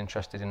requirements, those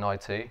interested in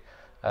IT.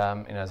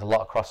 There's a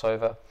lot of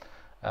crossover.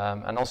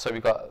 And also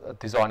we've got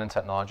design and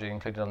technology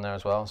included on there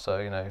as well. So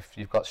if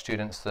you've got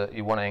students that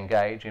you want to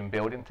engage in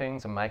building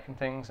things and making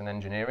things and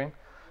engineering,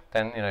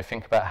 then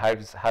think about how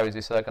is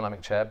this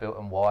ergonomic chair built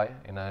and why,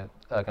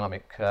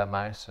 ergonomic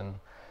mouse and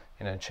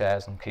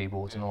chairs and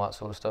keyboards and all that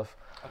sort of stuff.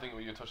 I think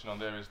what you're touching on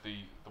there is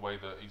the way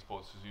that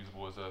esports is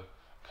usable as a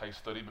case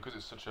study, because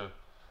it's such a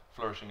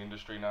flourishing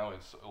industry now.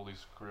 It's all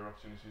these career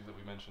opportunities that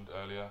we mentioned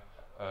earlier.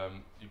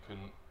 You can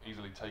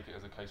easily take it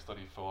as a case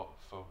study for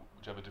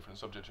whichever different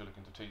subject you're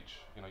looking to teach.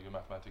 Your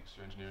mathematics,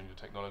 your engineering, your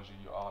technology,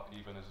 your art,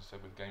 even as I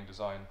said with game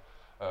design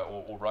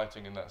or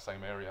writing in that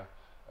same area.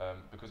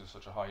 Because it's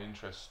such a high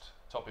interest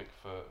topic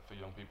for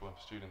young people and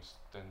for students,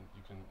 then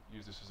you can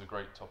use this as a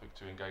great topic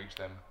to engage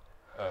them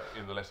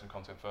in the lesson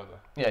content further.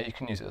 Yeah, you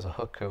can use it as a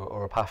hook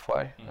or a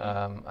pathway.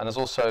 And there's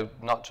also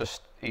not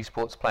just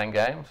esports playing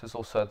games, there's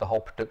also the whole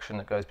production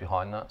that goes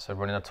behind that. So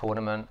running a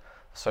tournament,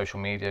 social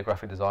media,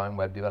 graphic design,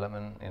 web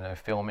development,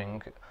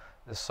 filming,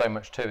 there's so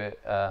much to it.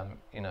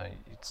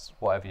 It's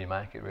whatever you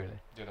make it, really.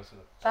 Yeah, that's it.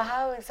 So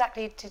how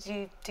exactly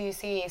do you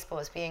see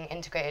esports being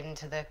integrated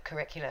into the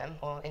curriculum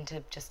or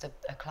into just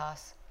a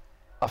class?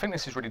 I think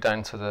this is really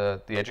down to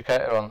the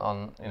educator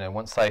on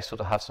once they sort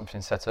of have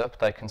something set up,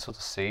 they can sort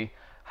of see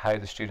how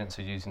the students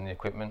are using the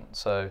equipment,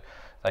 so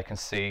they can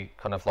see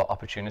kind of like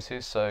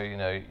opportunities. So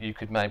you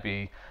could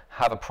maybe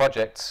have a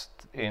project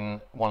in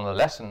one of the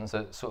lessons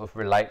that sort of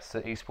relates to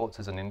esports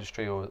as an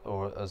industry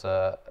or as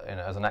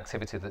as an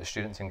activity that the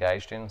students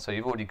engaged in. So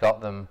you've already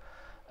got them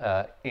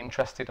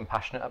interested and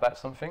passionate about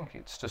something.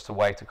 It's just a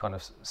way to kind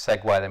of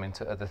segue them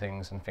into other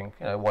things and think,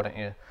 why don't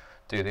you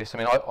do this? I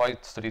mean, I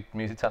studied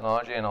music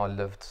technology and I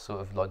loved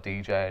sort of like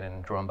DJing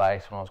and drum and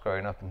bass when I was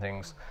growing up and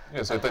things.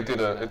 Yeah, so if they did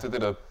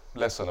a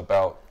lesson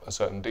about a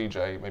certain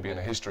DJ, maybe in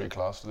a history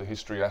class, the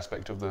history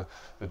aspect of the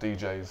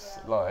DJ's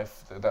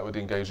life, that would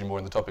engage you more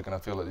in the topic, and I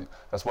feel that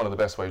that's one of the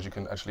best ways you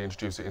can actually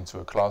introduce it into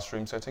a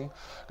classroom setting,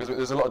 because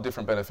there's a lot of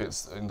different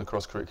benefits in the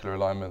cross-curricular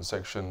alignment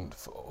section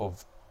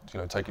of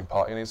taking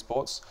part in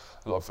esports.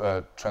 A lot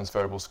of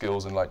transferable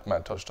skills, and like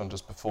Matt touched on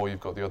just before, you've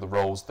got the other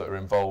roles that are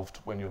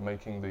involved when you're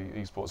making the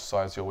esports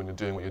society or when you're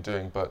doing what you're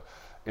doing, but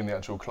in the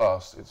actual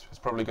class it's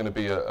probably going to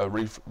be a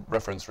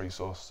reference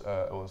resource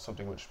or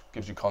something which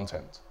gives you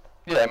content.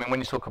 Yeah, I mean, when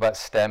you talk about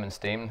STEM and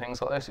STEAM and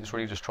things like this, it's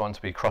really just trying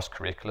to be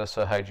cross-curricular.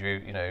 So how do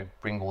you,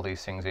 bring all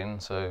these things in?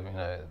 So,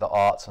 the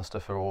arts and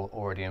stuff are all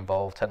already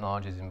involved,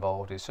 technology is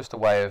involved. It's just a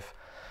way of,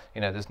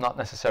 there's not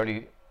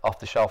necessarily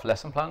off-the-shelf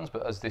lesson plans,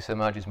 but as this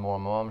emerges more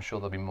and more, I'm sure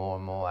there'll be more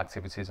and more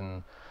activities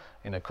and,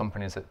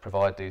 companies that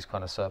provide these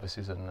kind of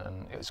services,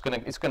 and it's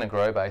gonna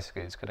grow,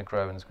 basically. It's gonna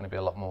grow, and there's gonna be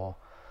a lot more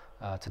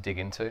to dig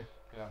into.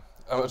 Yeah,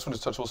 I just want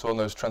to touch also on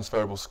those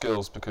transferable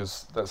skills,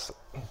 because that's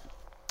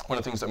one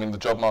of the things, the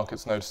job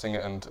market's noticing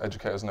it and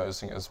educators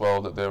noticing it as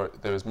well, that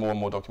there is more and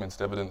more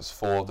documented evidence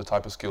for the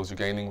type of skills you're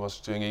gaining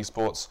whilst doing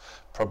esports,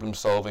 problem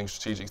solving,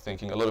 strategic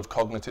thinking, a lot of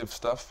cognitive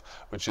stuff,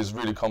 which is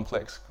really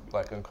complex,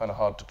 and kind of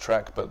hard to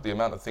track, but the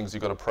amount of things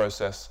you've got to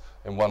process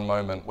in one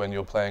moment when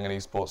you're playing an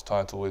esports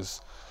title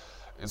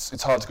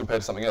it's hard to compare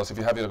to something else. If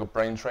you have a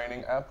brain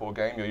training app or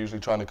game, you're usually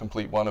trying to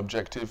complete one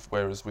objective,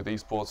 whereas with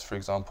esports, for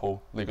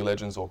example, League of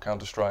Legends or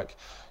Counter-Strike,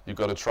 you've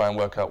got to try and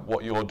work out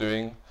what you're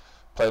doing,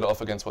 play it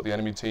off against what the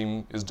enemy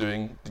team is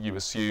doing, you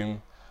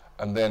assume,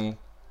 and then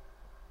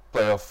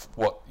play off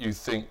what you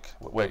think,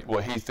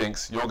 what he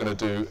thinks you're going to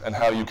do, and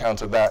how you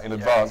counter that in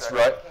advance, exactly.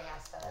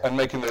 Right? And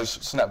making those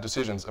snap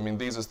decisions.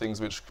 These are things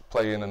which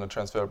play in and are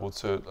transferable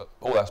to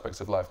all aspects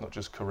of life, not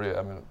just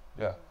career.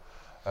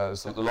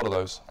 There's a lot of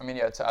those.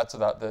 To add to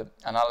that, the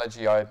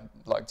analogy I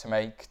like to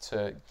make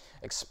to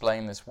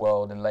explain this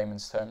world in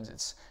layman's terms,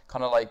 it's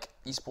kind of like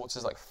esports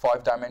is like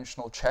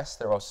 5-dimensional chess.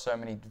 There are so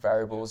many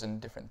variables and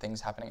different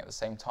things happening at the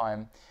same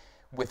time,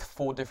 with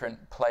 4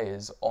 different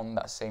players on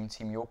that same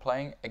team you're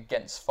playing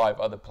against 5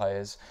 other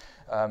players.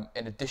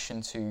 in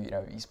addition to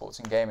esports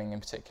and gaming in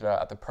particular,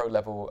 at the pro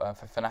level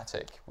for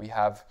Fnatic, we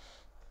have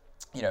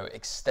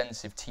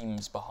extensive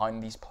teams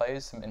behind these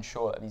players to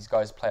ensure that these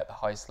guys play at the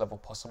highest level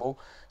possible.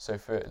 So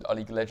for our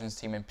League of Legends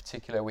team in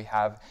particular, we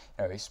have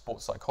a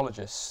sports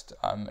psychologist,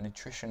 a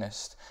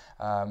nutritionist,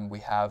 we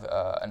have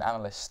an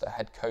analyst, a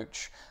head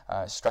coach,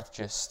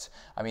 strategist.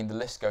 I mean, the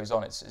list goes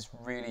on. It's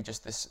really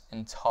just this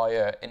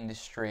entire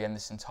industry and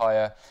this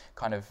entire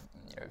kind of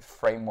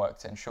framework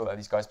to ensure that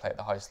these guys play at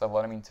the highest level.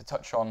 And I mean, to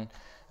touch on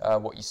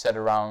what you said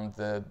around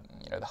the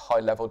the high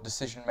level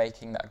decision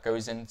making that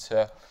goes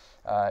into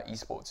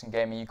esports and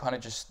gaming, you kind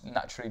of just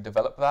naturally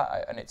develop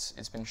that, and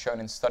it's been shown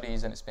in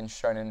studies, and it's been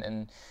shown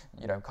in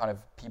kind of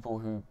people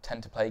who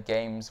tend to play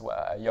games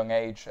at a young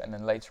age, and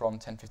then later on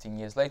 10-15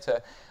 years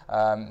later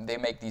they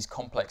make these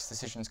complex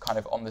decisions kind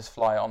of on the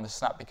fly, on the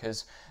snap,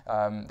 because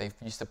they've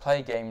used to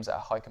play games at a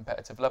high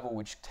competitive level,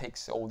 which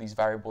takes all these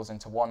variables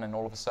into one, and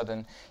all of a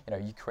sudden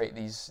you create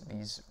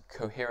these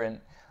coherent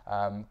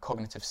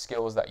cognitive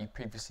skills that you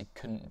previously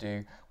couldn't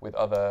do with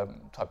other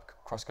type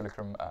of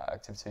cross-curriculum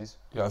activities.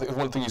 Yeah, I think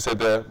one thing you said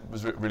there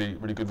was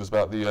really good was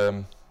about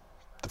the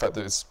fact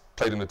that it's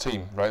played in a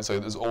team, right? So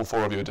there's all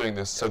four of you are doing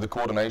this. So the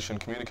coordination,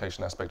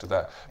 communication aspect of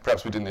that,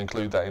 perhaps we didn't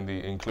include that in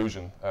the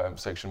inclusion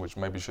section, which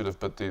maybe should have,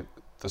 but the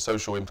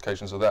social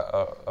implications of that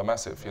are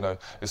massive.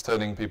 It's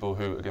turning people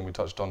who, again, we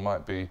touched on,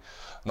 might be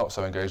not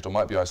so engaged or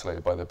might be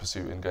isolated by their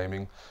pursuit in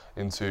gaming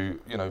into,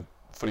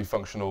 fully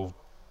functional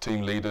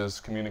team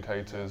leaders,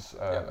 communicators,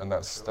 and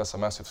that's a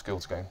massive skill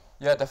to gain.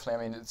 Yeah,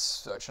 definitely. I mean, it's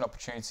such an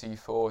opportunity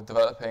for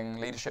developing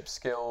leadership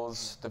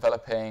skills,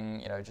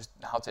 developing, just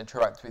how to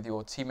interact with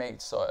your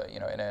teammates,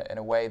 in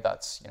a way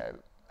that's,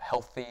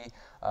 healthy,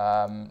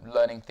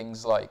 learning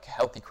things like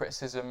healthy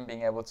criticism,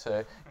 being able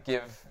to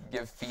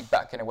give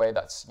feedback in a way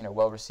that's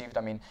well received.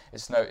 I mean,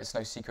 it's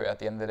no secret at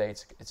the end of the day,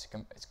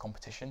 it's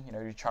competition.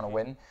 You're trying to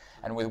win,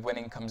 and with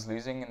winning comes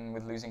losing, and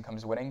with losing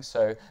comes winning.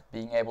 So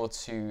being able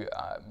to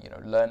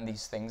learn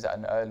these things at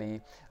an early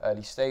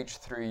stage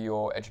through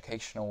your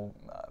educational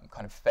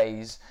kind of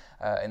phase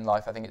in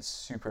life, I think it's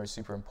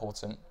super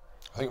important.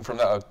 I think from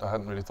that, I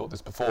hadn't really thought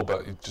this before,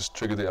 but it just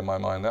triggered it in my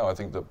mind now. I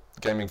think that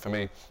gaming for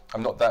me,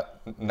 I'm not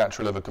that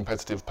natural of a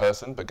competitive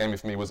person, but gaming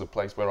for me was a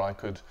place where I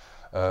could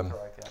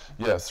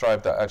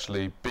thrive, that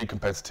actually be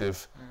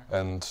competitive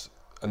and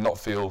not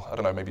feel, I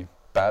don't know, maybe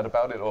bad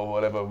about it or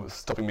whatever was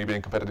stopping me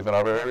being competitive in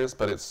other areas,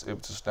 but it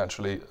just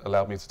naturally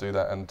allowed me to do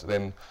that and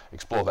then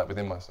explore that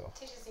within myself.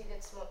 Teaches you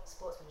good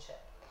sportsmanship.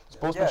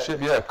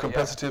 Sportsmanship,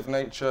 competitive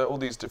nature, all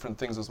these different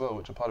things as well,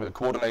 which are part of it.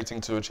 Coordinating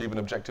to achieve an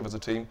objective as a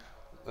team.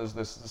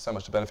 There's so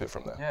much to benefit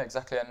from there. Yeah,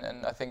 exactly,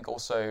 and I think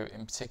also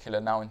in particular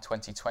now in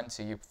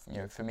 2020,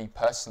 for me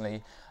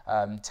personally,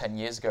 10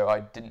 years ago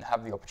I didn't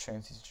have the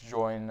opportunity to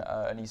join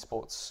an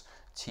esports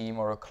team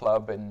or a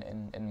club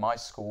in my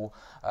school,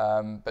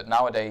 but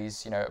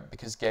nowadays,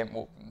 because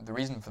the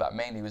reason for that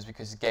mainly was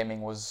because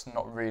gaming was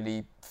not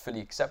really fully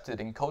accepted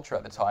in culture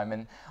at the time,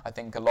 and I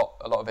think a lot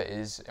of it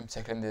is, in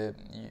particular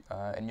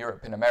in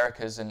Europe, in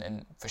Americas,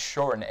 and for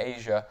sure in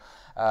Asia.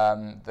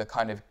 The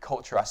kind of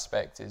culture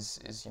aspect is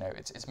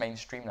it's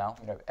mainstream now.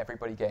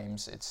 Everybody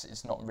games.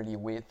 It's not really a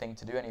weird thing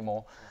to do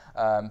anymore.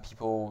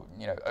 People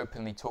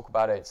openly talk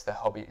about it. It's their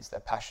hobby. It's their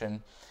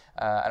passion.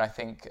 And I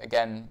think,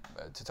 again,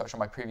 to touch on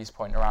my previous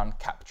point around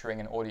capturing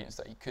an audience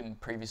that you couldn't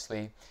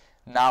previously,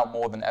 now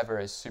more than ever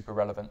is super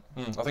relevant.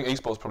 I think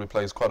esports probably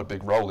plays quite a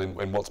big role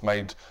in what's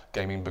made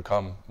gaming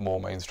become more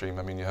mainstream.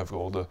 I mean, you have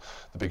all the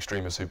big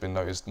streamers who've been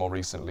noticed more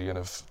recently and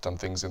have done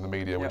things in the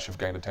media which have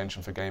gained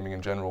attention for gaming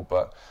in general,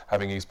 but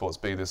having esports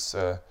be this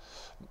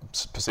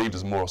perceived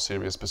as more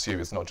serious pursuit,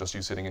 it's not just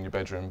you sitting in your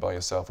bedroom by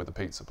yourself with a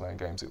pizza playing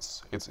games,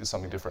 it's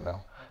something different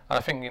now. And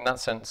I think in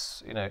that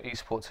sense,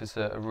 esports is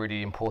a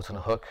really important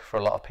hook for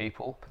a lot of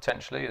people,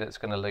 potentially, that's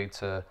going to lead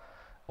to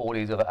all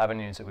these other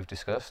avenues that we've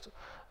discussed.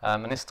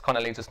 And this kind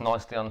of leads us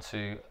nicely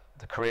onto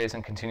the careers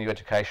and continued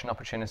education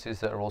opportunities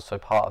that are also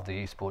part of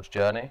the esports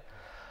journey.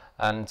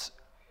 And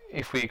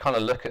if we kind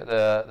of look at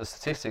the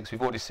statistics,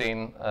 we've already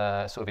seen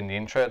sort of in the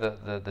intro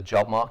that the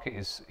job market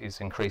is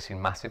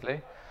increasing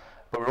massively.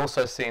 But we're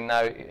also seeing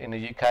now in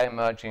the UK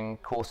emerging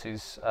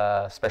courses,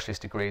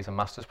 specialist degrees and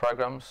master's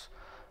programs.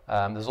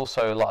 There's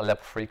also a lot of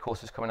level 3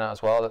 courses coming out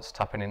as well that's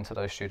tapping into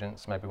those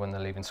students, maybe when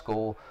they're leaving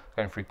school,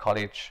 going through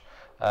college,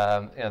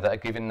 that are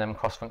giving them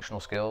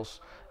cross-functional skills.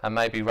 And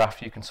maybe,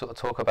 Raf, you can sort of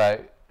talk about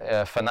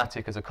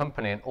Fnatic as a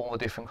company and all the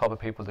different type of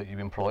people that you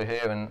employ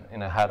here,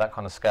 and how that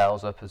kind of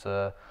scales up as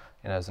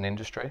as an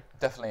industry.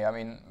 Definitely. I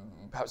mean,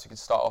 perhaps we could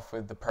start off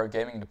with the pro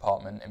gaming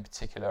department in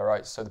particular,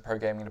 right? So the pro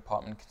gaming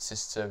department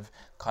consists of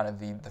kind of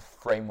the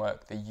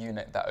framework, the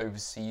unit that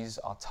oversees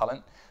our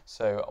talent.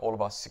 So all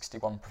of our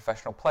 61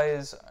 professional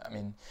players, I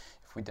mean,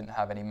 if we didn't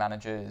have any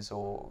managers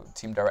or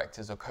team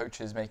directors or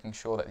coaches making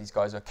sure that these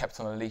guys are kept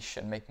on a leash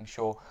and making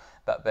sure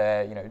that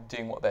they're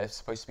doing what they're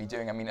supposed to be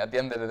doing. I mean, at the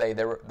end of the day,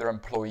 they're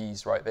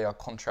employees, right? They are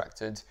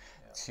contracted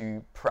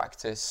to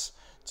practice,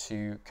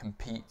 to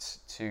compete,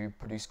 to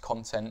produce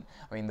content.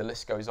 I mean, the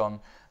list goes on.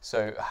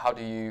 So how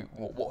do you,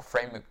 what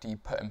framework do you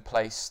put in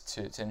place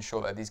to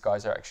ensure that these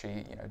guys are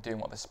actually, you know, doing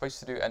what they're supposed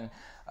to do, and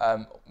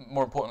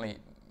more importantly,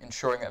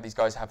 ensuring that these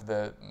guys have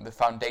the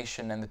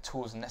foundation and the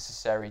tools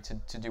necessary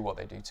to do what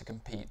they do, to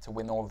compete, to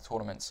win all the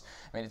tournaments.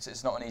 I mean,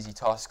 it's not an easy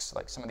task. So,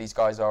 like, some of these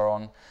guys are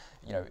on,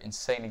 you know,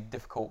 insanely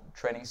difficult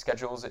training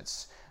schedules.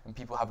 And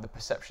people have the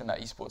perception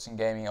that esports and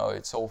gaming, oh,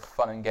 it's all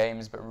fun and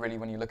games, but really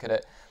when you look at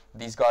it,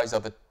 these guys are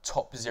the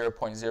top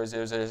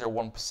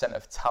 0.00001%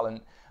 of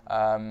talent.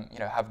 You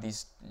know, have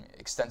these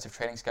extensive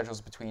training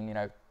schedules between, you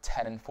know,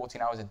 10 and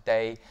 14 hours a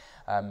day.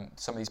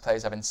 Some of these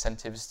players have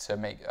incentives to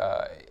make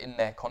in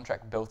their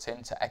contract built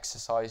in to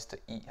exercise, to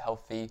eat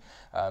healthy,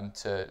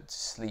 to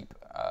sleep,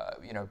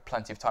 you know,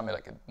 plenty of time.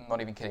 Like,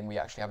 not even kidding, we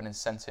actually have an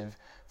incentive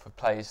for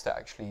players to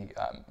actually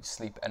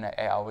sleep an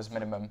 8 hours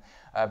minimum,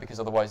 because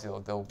otherwise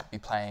they'll be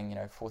playing, you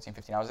know, 14,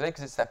 15 hours a day,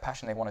 because it's their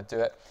passion, they want to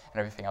do it and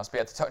everything else. But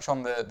yeah, to touch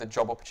on the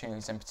job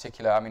opportunities in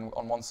particular, I mean,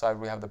 on one side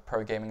we have the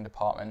pro gaming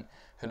department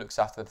who looks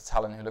after the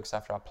talent, who looks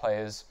after our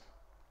players.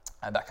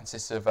 And that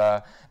consists of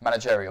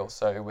managerial.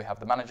 So we have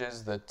the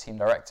managers, the team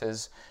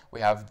directors. We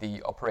have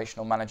the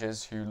operational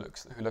managers who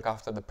look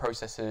after the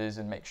processes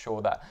and make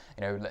sure that,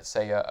 you know, let's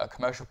say a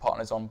commercial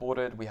partner is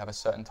onboarded. We have a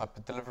certain type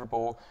of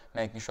deliverable,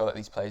 making sure that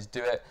these players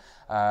do it.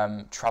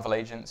 Travel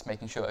agents,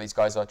 making sure that these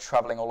guys are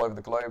traveling all over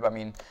the globe. I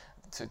mean,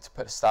 to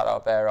put a stat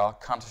out there, our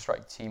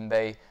Counter-Strike team,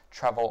 they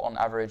travel on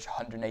average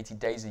 180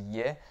 days a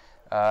year.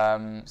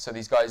 So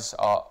these guys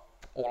are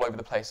all over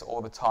the place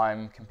all the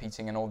time,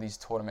 competing in all these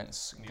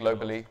tournaments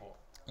globally.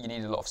 You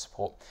need a lot of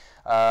support.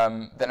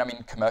 Then, I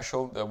mean,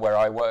 commercial, where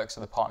I work,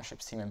 so the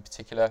partnerships team in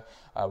particular,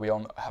 we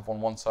have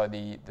on one side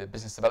the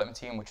business development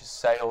team, which is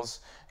sales.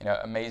 You know,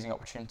 amazing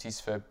opportunities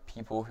for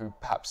people who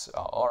perhaps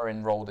are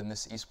enrolled in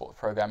this esports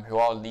program, who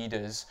are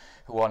leaders,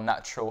 who are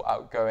natural,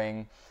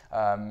 outgoing,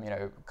 you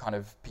know, kind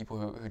of people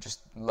who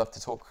just love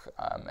to talk,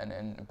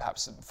 and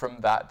perhaps from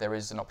that there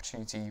is an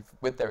opportunity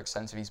with their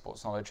extensive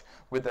esports knowledge,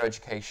 with their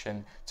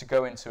education, to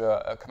go into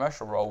a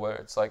commercial role where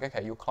it's like,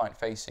 okay, you're client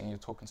facing, you're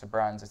talking to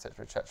brands,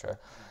 etc., etc.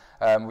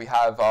 We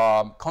have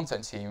our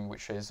content team,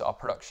 which is our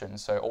production,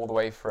 so all the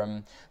way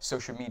from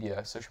social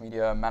media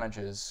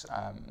managers,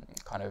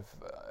 kind of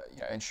you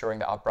know, ensuring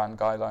that our brand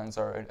guidelines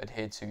are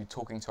adhered to,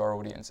 talking to our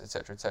audience,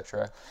 etc.,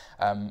 etc.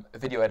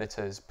 Video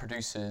editors,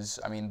 producers,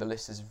 I mean, the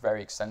list is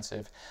very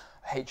extensive.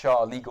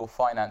 HR, legal,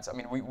 finance. I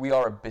mean, we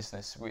are a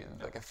business,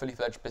 like a fully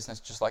fledged business,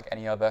 just like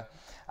any other,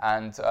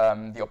 and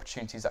the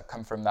opportunities that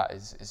come from that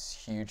is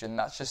huge. And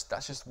that's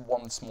just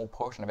one small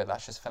portion of it.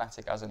 That's just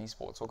Fnatic as an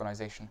esports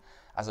organization,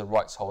 as a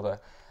rights holder.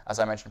 As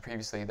I mentioned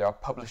previously, there are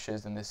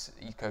publishers in this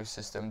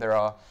ecosystem. There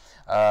are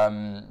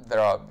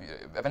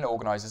event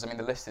organizers. I mean,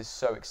 the list is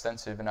so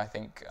extensive, and I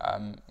think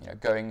you know,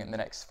 going in the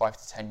next 5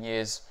 to 10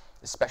 years,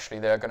 especially,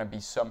 there are going to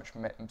be so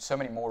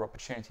many more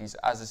opportunities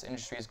as this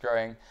industry is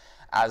growing,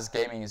 as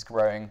gaming is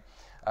growing.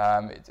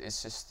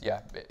 It's just,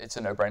 yeah, it's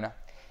a no-brainer.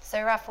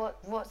 So Raf,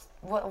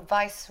 what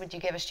advice would you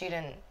give a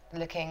student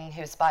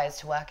who aspires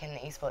to work in the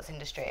esports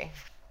industry?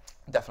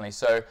 Definitely.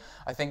 So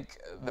I think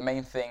the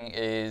main thing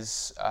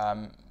is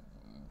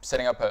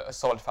setting up a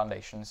solid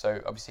foundation.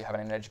 So obviously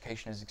having an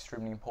education is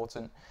extremely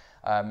important.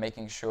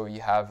 Making sure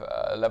you have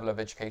a level of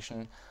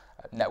education.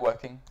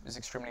 Networking is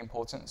extremely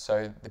important.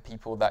 So the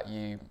people that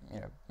you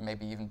know,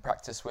 maybe even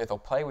practice with or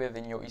play with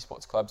in your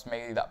esports clubs,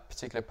 maybe that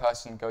particular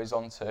person goes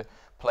on to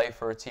play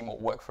for a team or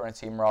work for a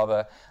team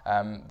rather,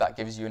 that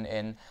gives you an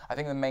in. I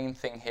think the main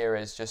thing here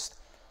is just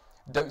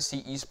don't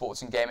see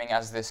esports and gaming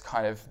as this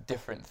kind of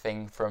different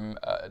thing from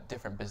a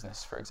different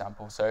business, for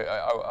example. So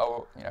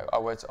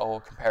I'll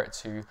compare it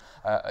to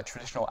a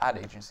traditional ad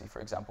agency,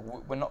 for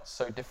example. We're not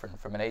so different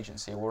from an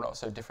agency. We're not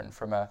so different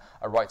from a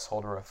rights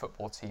holder or a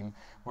football team.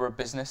 We're a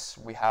business.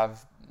 We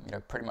have, you know,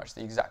 pretty much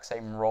the exact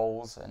same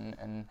roles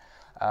and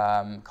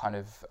kind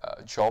of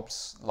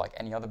jobs like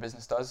any other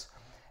business does.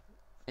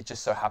 It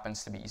just so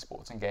happens to be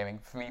esports and gaming.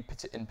 For me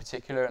in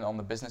particular, and on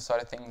the business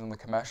side of things, on the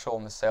commercial,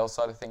 on the sales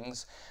side of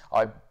things,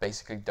 I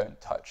basically don't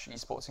touch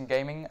esports and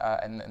gaming,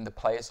 and the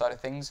player side of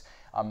things,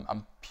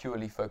 I'm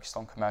purely focused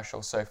on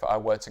commercial. So if I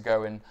were to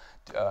go and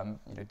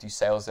you know, do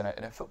sales in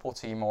a football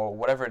team or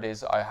whatever it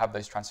is, I have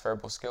those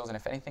transferable skills, and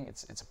if anything,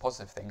 it's a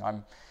positive thing.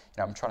 I'm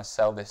trying to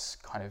sell this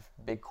kind of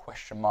big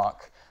question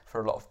mark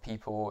for a lot of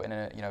people in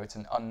a, you know, it's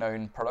an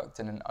unknown product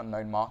in an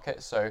unknown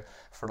market. So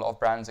for a lot of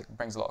brands, it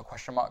brings a lot of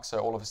question marks. So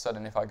all of a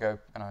sudden, if I go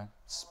and I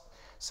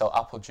sell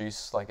apple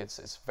juice, like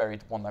it's very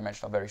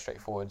one-dimensional, very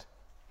straightforward.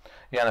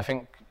 Yeah, and I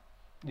think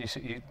you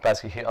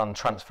basically hit on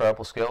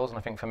transferable skills, and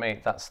I think for me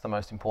that's the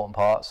most important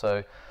part.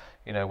 So,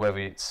 you know, whether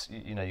it's,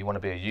 you know, you want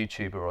to be a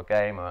YouTuber or a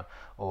gamer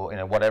or, you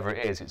know, whatever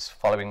it is, it's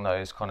following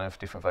those kind of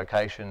different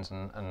vocations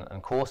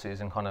and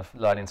courses and kind of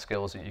learning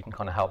skills that you can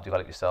kind of help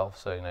develop yourself.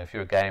 So, you know, if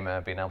you're a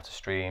gamer, being able to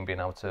stream, being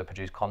able to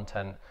produce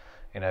content,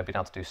 you know, being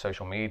able to do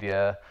social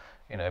media,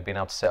 you know, being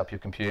able to set up your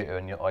computer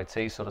and your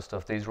IT sort of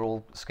stuff, these are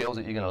all skills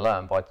that you're going to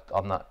learn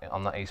on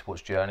that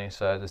esports journey.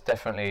 So there's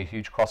definitely a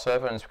huge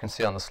crossover, and as we can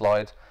see on the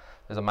slide,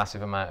 there's a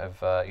massive amount of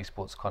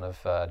esports kind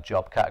of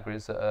job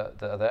categories that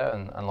are there,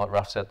 and like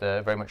Raf said,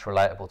 they're very much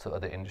relatable to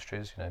other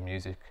industries. You know,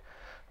 music,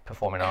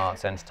 performing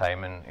arts,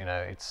 entertainment. You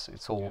know,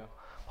 it's all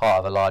part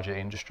of a larger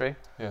industry.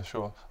 Yeah,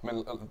 sure. I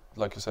mean,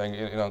 like you're saying,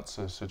 in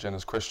answer to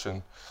Jenna's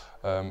question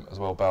as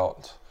well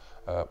about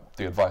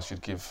the advice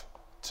you'd give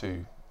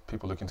to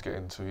people looking to get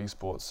into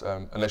esports,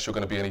 unless you're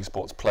going to be an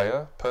esports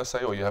player per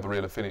se, or you have a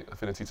real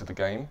affinity to the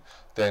game,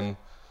 then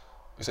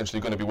essentially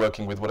you're going to be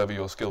working with whatever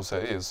your skill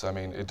set is. I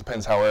mean, it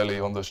depends how early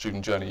on the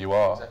student journey you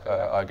are, exactly.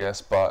 I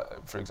guess,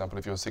 but for example,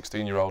 if you're a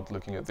 16-year-old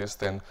looking at this,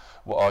 then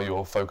what are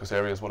your focus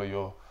areas, what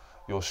are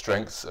your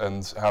strengths,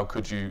 and how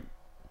could you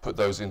put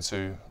those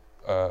into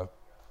the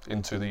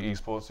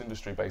esports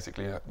industry,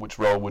 basically? Which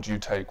role would you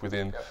take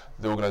within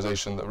the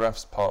organisation that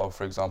Raf's part of,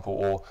 for example,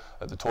 or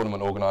at the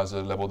tournament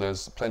organiser level?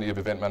 There's plenty of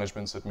event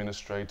managements,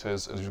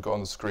 administrators, as you've got on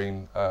the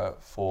screen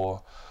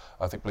for,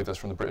 I believe that's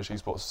from the British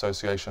Esports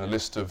Association, a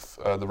list of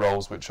the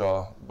roles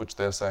which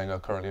they're saying are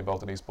currently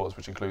involved in esports,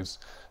 which includes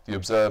the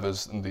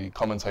observers and the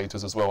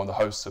commentators as well, and the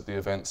hosts of the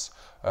events,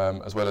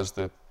 as well as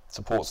the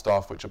support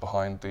staff which are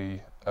behind the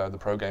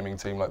pro gaming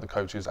team, like the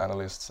coaches,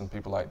 analysts, and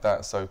people like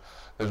that. So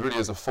there really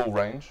is a full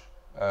range.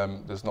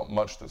 There's not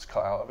much that's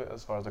cut out of it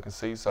as far as I can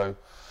see. So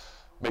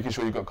making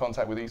sure you've got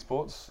contact with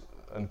esports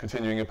and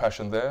continuing your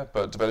passion there,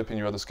 but developing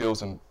your other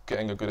skills and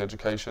getting a good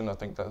education, I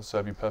think that'll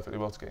serve you perfectly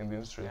well to get in the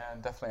industry. Yeah,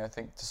 definitely. I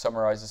think to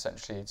summarise,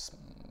 essentially, it's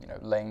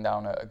laying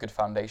down a good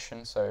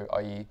foundation. So,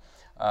 i.e.,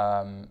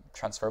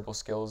 transferable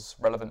skills,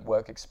 relevant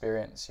work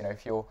experience. You know,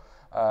 if you're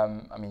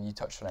you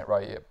touched on it,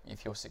 right?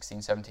 If you're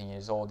 16, 17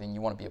 years old and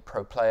you want to be a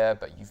pro player,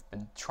 but you've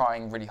been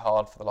trying really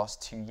hard for the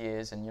last 2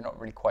 years and you're not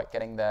really quite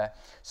getting there,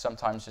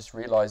 sometimes just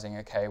realising,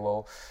 okay,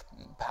 well,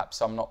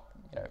 perhaps I'm not,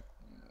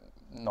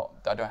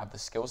 I don't have the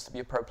skills to be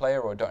a pro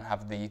player, or I don't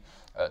have the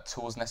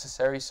tools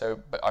necessary. So,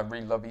 but I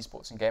really love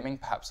esports and gaming.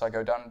 Perhaps I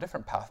go down a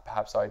different path.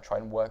 Perhaps I try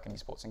and work in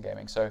esports and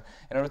gaming. So,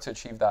 in order to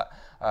achieve that,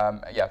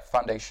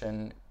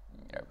 foundation,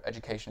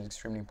 education is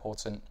extremely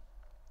important.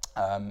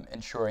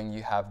 Ensuring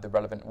you have the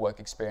relevant work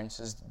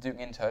experiences, doing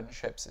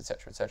internships,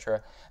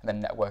 etc., and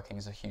then networking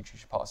is a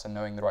huge part. So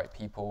knowing the right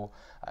people,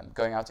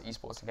 going out to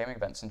esports and gaming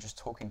events and just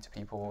talking to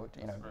people.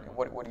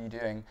 What are you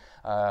doing?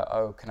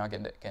 Can I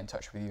get in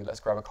touch with you? Let's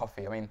grab a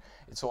coffee. I mean,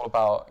 it's all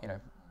about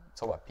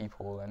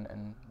people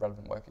and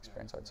relevant work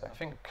experience, I'd say. I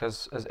think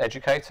because as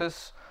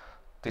educators,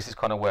 this is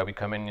kind of where we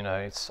come in.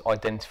 It's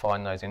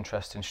identifying those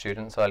interests in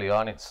students early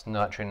on. It's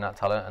nurturing that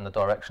talent and the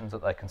directions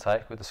that they can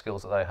take with the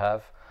skills that they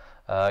have.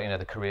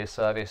 The career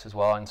service as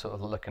well, and sort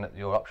of looking at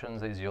your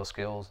options. These are your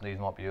skills, these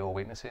might be your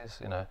weaknesses.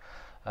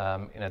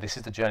 This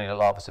is the journey that a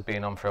lot of us have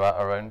been on throughout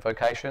our own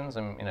vocations,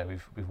 and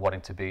we've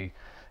wanted to be,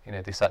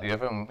 this, that, the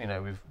other, and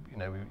we've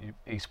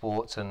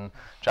esports and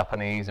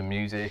Japanese and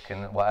music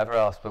and whatever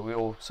else. But we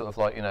all sort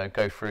of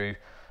go through,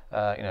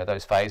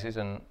 those phases.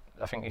 And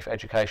I think if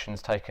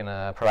education's taken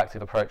a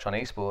proactive approach on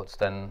esports,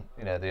 then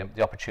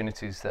the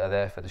opportunities that are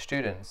there for the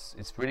students,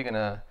 it's really going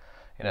to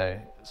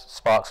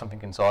spark something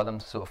inside them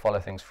to sort of follow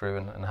things through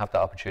and have that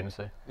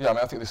opportunity. Yeah,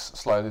 I think this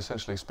slide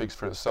essentially speaks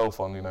for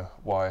itself on,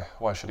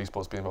 why should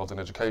esports be involved in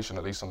education,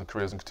 at least on the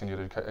careers and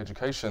continued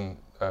education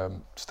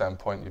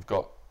standpoint. You've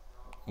got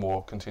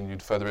more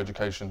continued further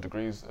education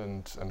degrees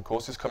and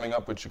courses coming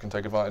up, which you can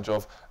take advantage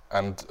of,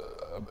 and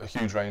a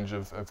huge range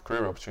of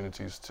career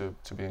opportunities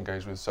to be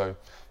engaged with, so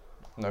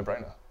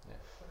no-brainer.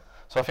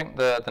 So I think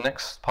the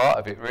next part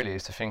of it really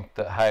is to think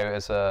that how,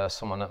 as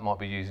someone that might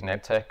be using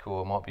EdTech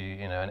or might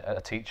be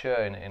a teacher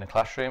in a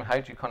classroom, how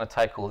do you kind of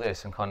take all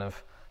this and kind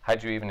of how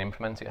do you even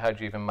implement it? How do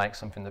you even make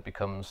something that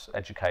becomes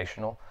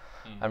educational?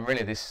 And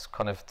really, this is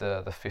kind of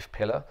the fifth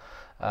pillar,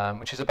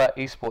 which is about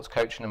esports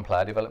coaching and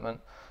player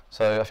development.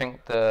 So I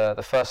think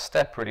the first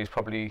step really is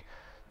probably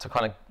to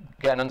kind of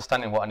get an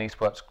understanding of what an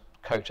esports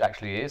coach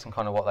actually is and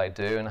kind of what they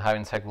do and how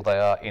integral they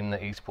are in the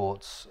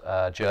esports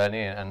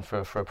journey and for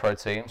a pro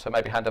team. So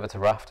maybe hand over to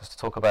Raf just to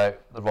talk about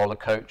the role of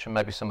coach and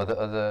maybe some of the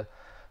other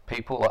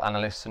people like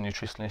analysts and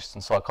nutritionists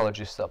and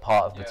psychologists that are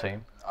part of the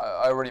team.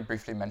 I already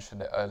briefly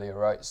mentioned it earlier,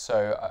 right?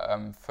 So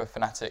for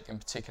Fnatic in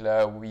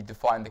particular, we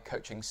define the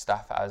coaching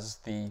staff as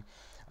the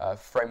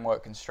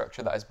framework and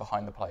structure that is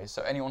behind the players.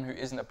 So anyone who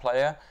isn't a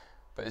player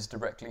but is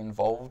directly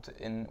involved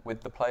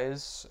with the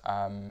players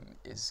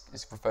is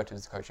referred to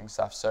as the coaching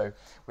staff. So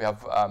we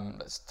have,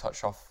 let's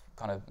touch off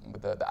kind of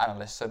with the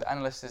analyst. So the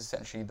analyst is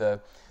essentially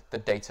the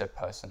data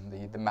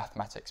person, the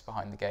mathematics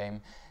behind the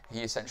game.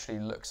 He essentially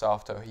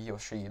he or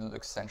she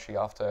looks essentially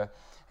after,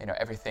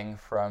 everything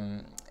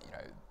from,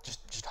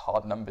 just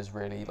hard numbers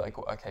really, like,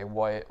 okay,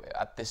 why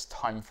at this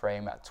time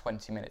frame, at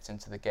 20 minutes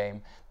into the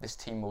game, this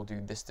team will do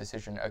this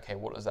decision. Okay,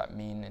 what does that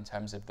mean in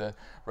terms of the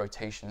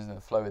rotations and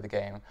the flow of the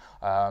game?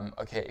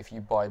 Okay, if you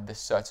buy this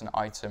certain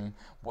item,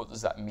 what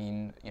does that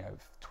mean,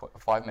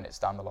 5 minutes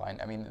down the line?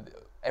 I mean,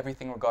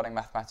 everything regarding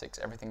mathematics,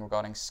 everything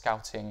regarding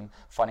scouting,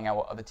 finding out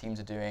what other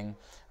teams are doing,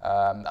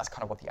 that's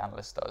kind of what the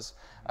analyst does.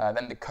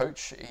 Then the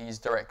coach, he's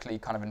directly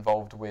kind of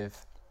involved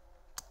with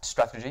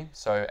strategy,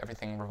 so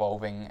everything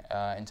revolving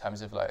in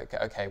terms of like,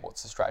 okay,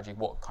 what's the strategy?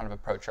 What kind of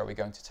approach are we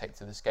going to take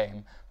to this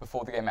game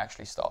before the game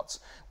actually starts?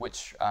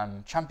 Which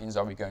champions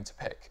are we going to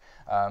pick?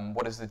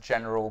 What is the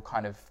general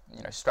kind of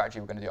strategy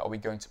we're going to do? Are we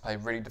going to play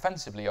really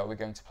defensively? Are we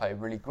going to play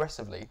really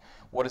aggressively?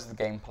 What is the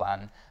game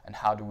plan, and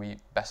how do we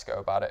best go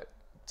about it?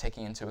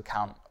 Taking into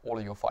account all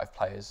of your 5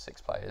 players,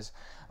 6 players.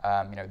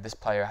 This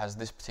player has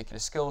this particular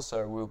skill,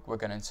 so we're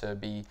going to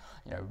be,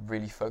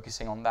 really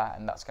focusing on that,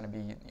 and that's going to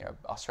be,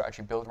 our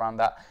strategy built around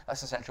that.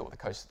 That's essentially what the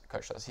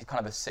coach does. He's kind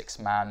of the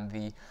 6th man,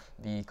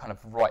 the kind of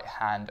right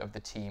hand of the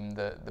team,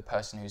 the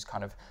person who's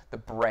kind of the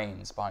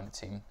brains behind the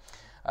team.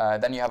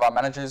 Then you have our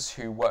managers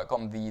who work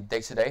on the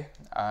day-to-day.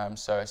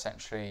 So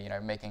essentially,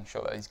 making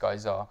sure that these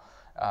guys are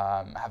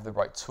have the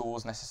right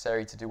tools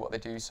necessary to do what they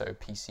do. So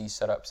PC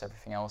setups,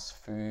 everything else,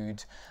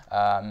 food,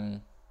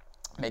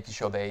 making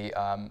sure they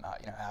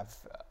have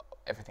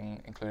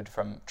everything included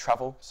from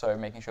travel. So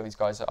making sure these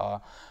guys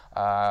are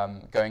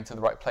going to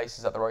the right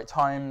places at the right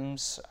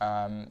times.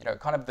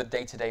 Kind of the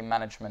day-to-day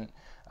management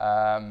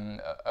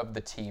of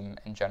the team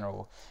in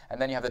general.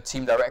 And then you have the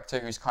team director,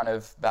 who's kind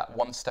of that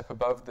one step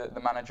above the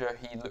manager.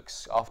 He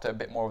looks after a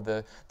bit more of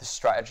the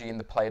strategy and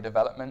the player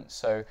development.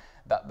 So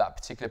that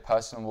particular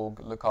person will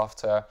look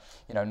after,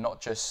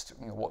 not just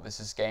what is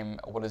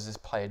this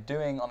player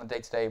doing on a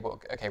day-to-day, but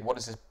okay, what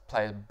does this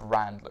player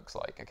brand looks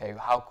like? Okay,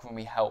 how can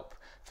we help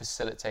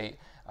facilitate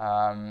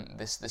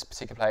this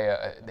particular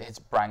player, his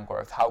brand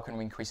growth? How can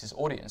we increase his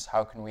audience?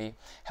 How can we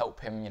help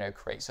him,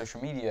 create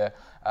social media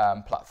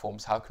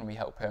platforms? How can we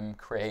help him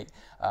create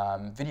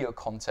video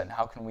content?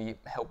 How can we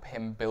help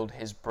him build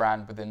his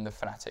brand within the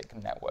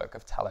Fnatic network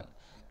of talent?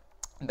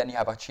 And then you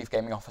have our Chief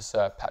Gaming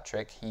Officer,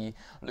 Patrick. He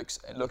looks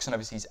and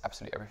oversees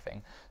absolutely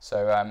everything.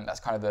 So that's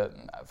kind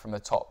of from the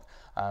top.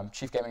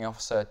 Chief Gaming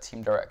Officer,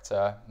 Team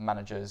Director,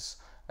 Managers.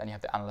 Then you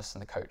have the analysts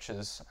and the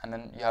coaches, and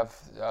then you have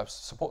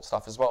support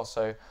staff as well.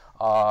 So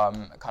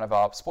kind of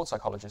our sports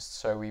psychologists.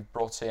 So we've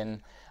brought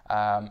in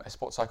a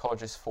sports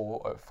psychologist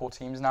for 4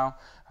 teams now.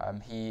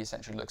 He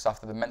essentially looks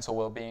after the mental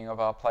well-being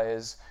of our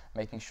players,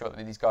 making sure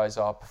that these guys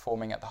are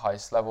performing at the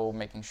highest level,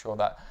 making sure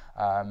that,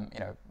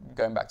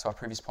 going back to our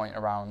previous point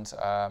around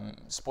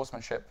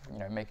sportsmanship,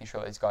 making sure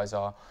that these guys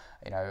are,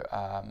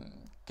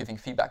 giving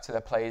feedback to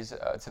their players,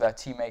 to their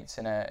teammates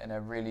in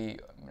a really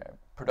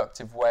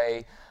productive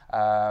way,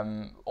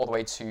 all the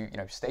way to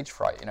stage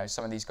fright.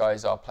 Some of these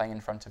guys are playing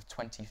in front of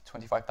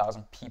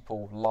 25,000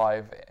 people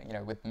live,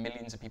 with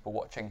millions of people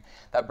watching.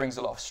 That brings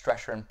a lot of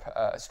stress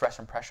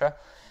and pressure.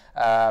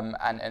 And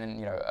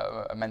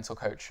a mental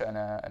coach and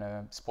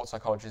a sports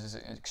psychologist is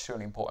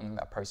extremely important in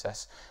that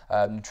process.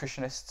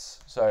 Nutritionists,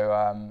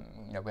 so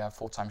we have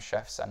full-time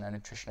chefs and a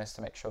nutritionist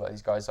to make sure that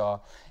these guys are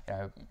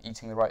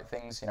eating the right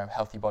things.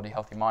 Healthy body,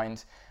 healthy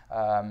mind.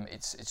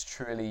 It's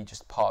truly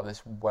just part of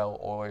this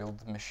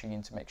well-oiled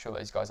machine to make sure that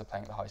these guys are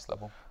playing at the highest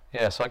level.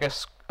 Yeah, so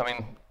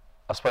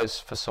I suppose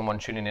for someone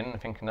tuning in and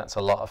thinking that's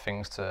a lot of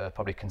things to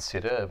probably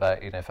consider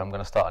about, if I'm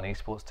going to start an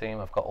esports team,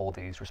 I've got all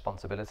these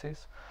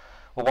responsibilities.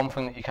 Well, one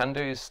thing that you can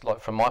do is, like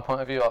from my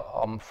point of view,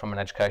 I'm from an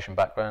education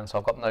background, so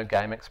I've got no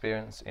game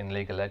experience in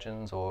League of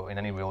Legends or in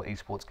any real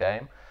esports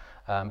game.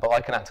 But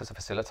I can act as a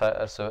facilitator,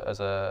 as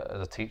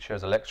a teacher,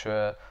 as a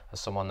lecturer,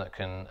 as someone that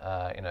can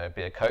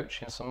be a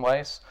coach in some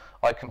ways.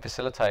 I can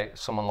facilitate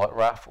someone like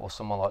Raf or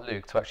someone like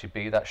Luke to actually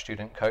be that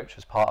student coach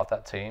as part of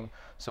that team.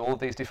 So all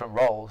these different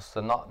roles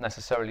are not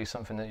necessarily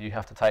something that you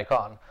have to take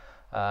on.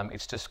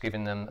 It's just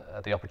giving them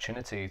the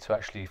opportunity to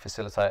actually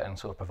facilitate and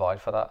sort of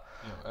provide for that.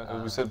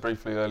 Yeah, we said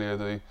briefly earlier,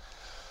 the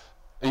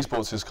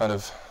esports is kind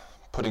of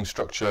putting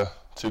structure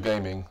to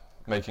gaming,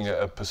 making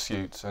it a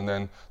pursuit, and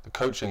then the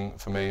coaching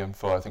for me and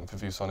I think for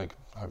ViewSonic,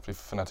 hopefully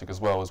for Fnatic as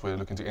well, as we're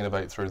looking to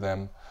innovate through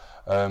them,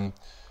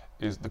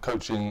 is the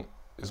coaching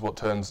is what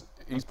turns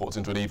esports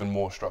into an even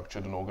more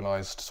structured and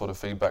organised sort of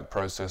feedback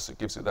process. It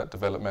gives it that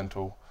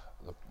developmental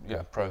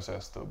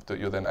process that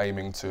you're then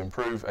aiming to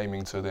improve,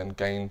 aiming to then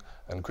gain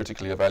and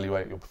critically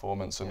evaluate your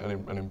performance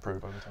and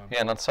improve over time.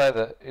 Yeah, and I'd say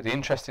that the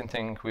interesting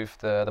thing with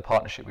the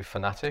partnership with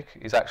Fnatic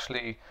is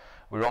actually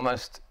we're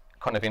almost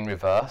kind of in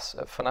reverse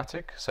at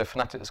Fnatic. So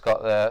Fnatic's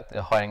got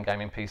their high-end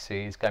gaming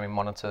PCs, gaming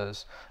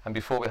monitors, and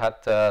before we had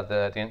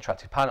the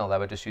interactive panel, they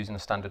were just using a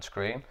standard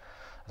screen.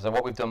 So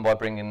what we've done by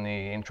bringing the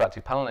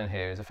interactive panel in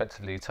here is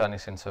effectively turn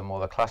this into more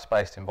of a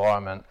class-based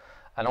environment,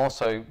 and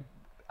also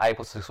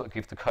able to sort of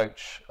give the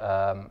coach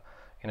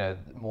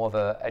more of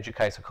an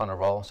educator kind of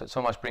role. So it's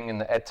almost bringing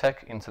the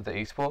edtech into the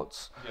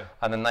esports,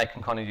 and then they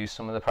can kind of use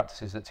some of the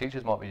practices that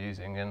teachers might be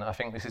using. And I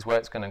think this is where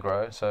it's going to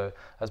grow. So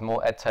as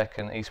more edtech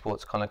and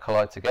esports kind of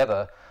collide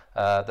together,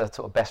 the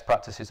sort of best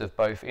practices of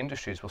both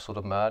industries will sort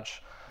of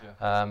merge.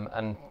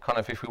 And kind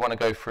of if we want to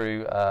go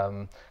through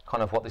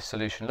kind of what this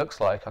solution looks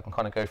like, I can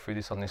kind of go through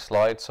this on this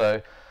slide. So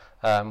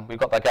we've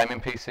got the gaming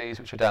PCs,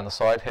 which are down the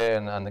side here,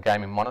 and the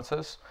gaming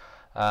monitors.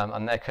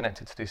 And they're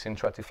connected to this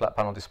interactive flat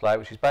panel display,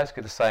 which is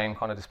basically the same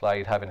kind of display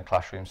you'd have in a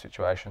classroom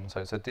situation.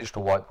 So it's a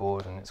digital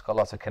whiteboard and it's got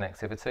lots of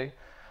connectivity.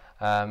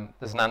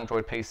 There's an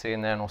Android PC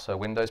in there and also a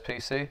Windows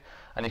PC,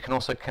 and you can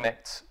also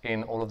connect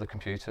in all of the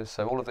computers.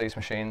 So all of these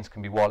machines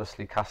can be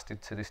wirelessly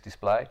casted to this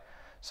display.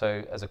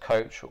 So as a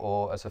coach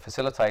or as a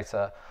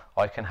facilitator,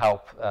 I can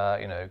help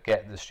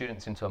get the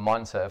students into a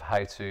mindset of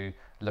how to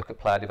look at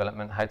player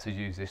development, how to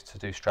use this to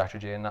do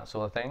strategy and that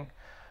sort of thing.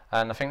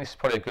 And I think this is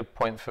probably a good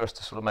point for us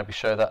to sort of maybe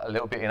show that a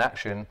little bit in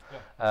action,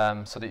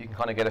 so that you can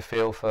kind of get a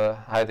feel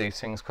for how these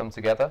things come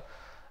together.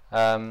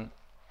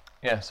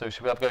 So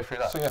should we have to go through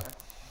that? So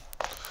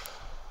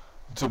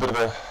do a bit of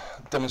a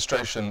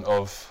demonstration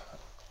of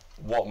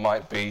what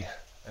might be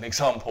an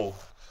example.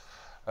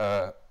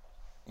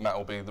 Matt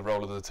will be the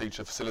role of the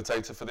teacher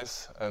facilitator for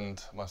this,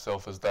 and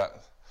myself as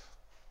that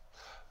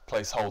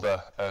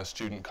placeholder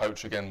student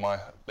coach. Again, my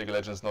League of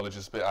Legends knowledge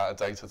is a bit out of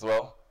date as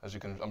well. As you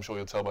can, I'm sure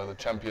you'll tell by the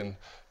champion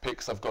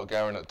picks, I've got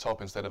Garen at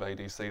top instead of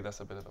ADC. That's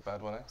a bit of a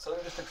bad one, eh? So let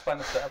me just explain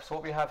the setup. So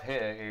what we have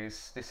here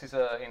is, this is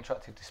an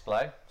interactive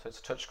display. So it's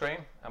a touchscreen,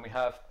 and we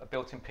have a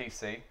built-in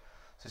PC.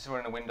 So this is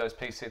running a Windows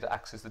PC that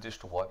acts as the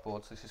digital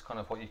whiteboard. So this is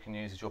kind of what you can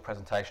use as your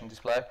presentation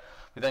display.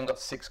 We've then got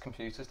 6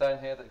 computers down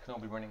here that can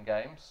all be running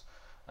games.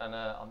 And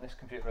on this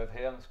computer over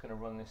here, I'm just going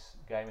to run this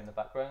game in the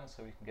background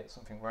so we can get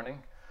something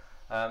running.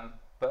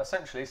 But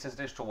essentially, this is a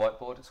digital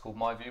whiteboard. It's called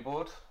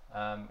MyViewBoard.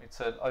 It's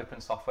an open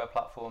software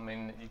platform,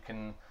 in that you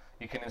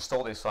can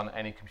install this on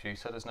any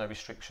computer. There's no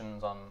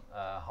restrictions on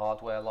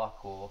hardware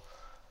lock or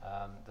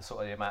the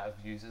sort of the amount of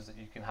users that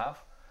you can have.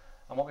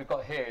 And what we've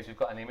got here is we've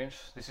got an image.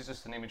 This is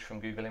just an image from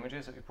Google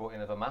Images that we brought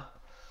in of a map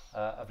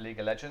of League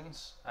of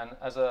Legends. And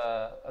as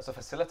a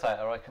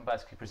facilitator, I can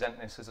basically present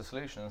this as a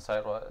solution and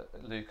say, right,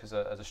 Luke, as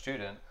a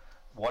student,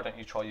 why don't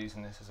you try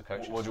using this as a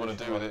coaching What do you want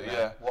to do right with it? now?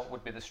 Yeah. What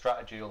would be the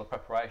strategy or the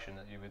preparation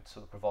that you would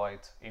sort of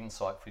provide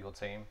insight for your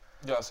team?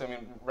 Yeah, so I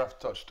mean, Raf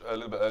touched a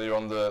little bit earlier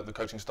on the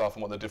coaching staff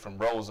and what the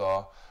different roles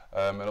are,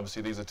 and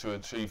obviously these are to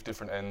achieve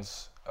different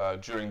ends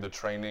during the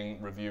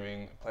training,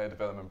 reviewing, player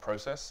development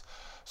process.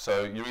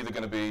 So you're either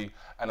going to be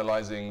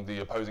analysing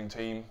the opposing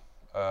team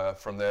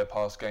from their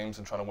past games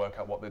and trying to work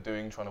out what they're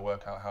doing, trying to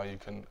work out how you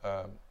can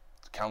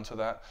counter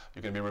that.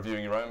 You're going to be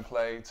reviewing your own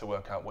play to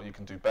work out what you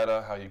can do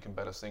better, how you can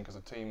better sync as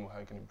a team, or how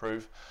you can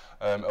improve.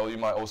 Or you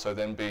might also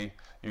then be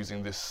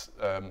using this,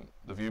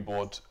 the view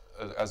board,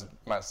 as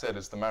Matt said,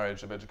 it's the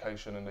marriage of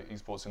education and the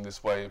esports in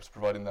this way. It's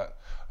providing that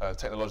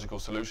technological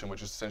solution,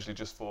 which is essentially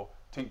just for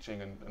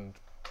teaching and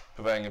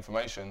purveying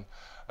information.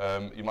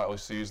 You might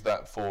also use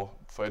that for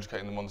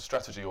educating them on the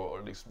strategy, or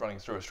at least running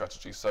through a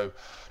strategy. So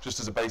just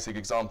as a basic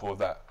example of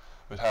that,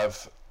 we'd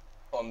have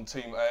on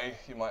team A,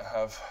 you might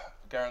have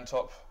Garen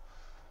top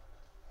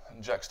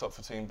and Jack top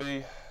for team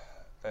B.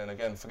 And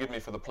again, forgive me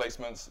for the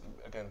placements,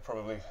 again,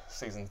 probably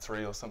season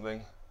 3 or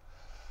something,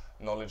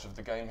 knowledge of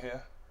the game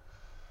here.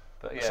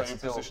 But yeah, so you're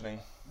still, positioning.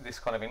 This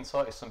kind of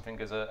insight is something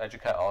as an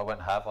educator I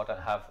won't have. I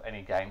don't have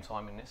any game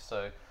time in this,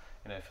 so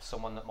for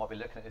someone that might be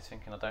looking at this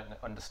thinking, I don't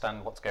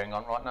understand what's going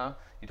on right now,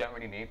 you don't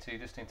really need to. You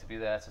just need to be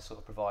there to sort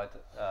of provide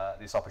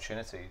this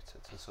opportunity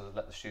to sort of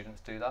let the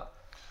students do that.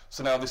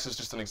 So now this is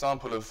just an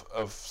example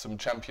of some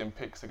champion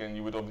picks. Again,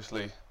 you would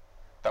obviously,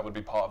 that would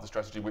be part of the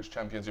strategy, which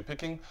champions you're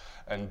picking,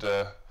 and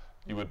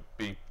you would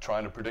be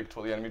trying to predict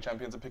what the enemy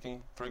champions are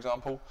picking, for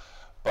example.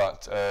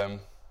 But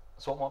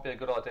so what might be a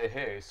good idea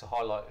here is to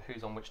highlight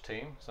who's on which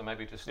team. So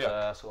maybe just sort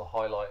of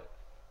highlight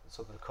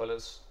sort of the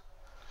colours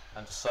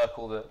and just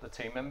circle the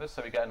team members,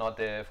 so we get an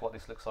idea of what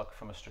this looks like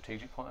from a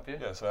strategic point of view.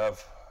 Yeah, so I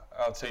have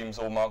our teams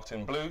all marked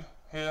in blue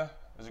here,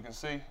 as you can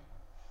see.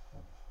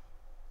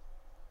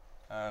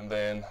 And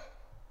then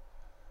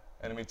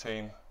enemy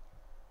team,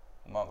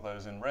 mark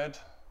those in red,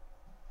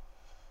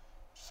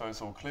 so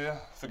it's all clear.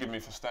 Forgive me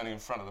for standing in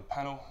front of the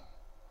panel.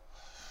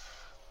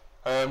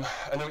 And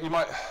then you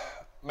might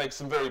make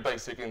some very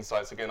basic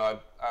insights. Again,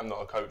 I'm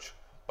not a coach,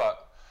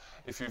 but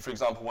if you, for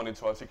example, wanted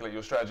to articulate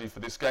your strategy for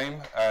this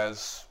game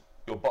as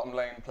your bottom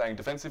lane playing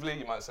defensively,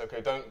 you might say,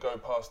 okay, don't go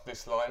past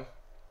this line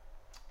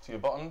to your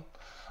bottom.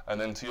 And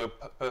then to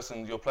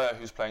your player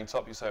who's playing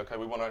top, you say, okay,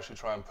 we want to actually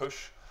try and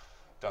push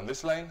down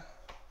this lane,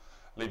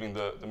 leaving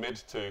the mid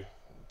to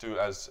do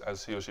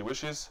as he or she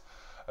wishes.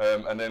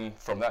 And then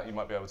from that, you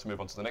might be able to move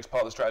on to the next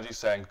part of the strategy,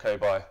 saying,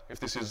 okay, if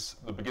this is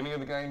the beginning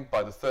of the game,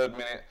 by the 3rd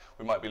minute,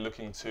 we might be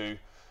looking to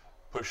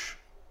push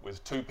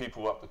with 2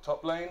 people up the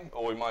top lane,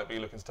 or we might be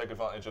looking to take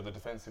advantage of the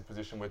defensive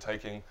position we're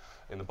taking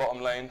in the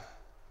bottom lane.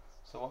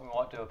 So what we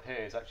might do up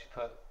here is actually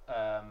put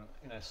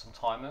some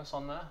timers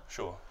on there.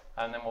 Sure.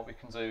 And then what we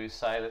can do is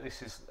say that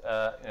this is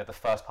the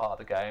first part of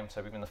the game.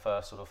 So within the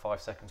first sort of 5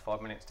 seconds,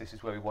 5 minutes, this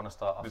is where we want to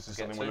start off. This is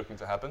something we're looking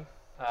to happen.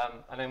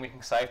 And then we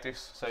can save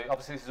this. So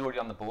obviously this is already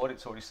on the board,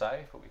 it's already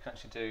saved, but we can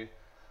actually do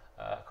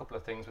a couple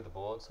of things with the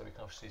board. So we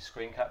can obviously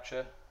screen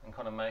capture and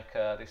kind of make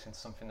this into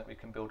something that we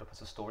can build up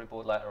as a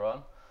storyboard later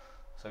on.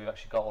 So we've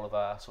actually got all of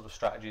our sort of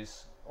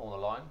strategies all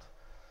aligned.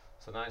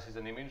 So now this is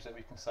an image that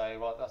we can say,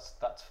 right,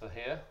 that's for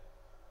here.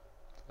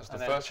 That's and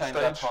the then first change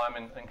stage. our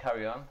time and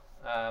carry on.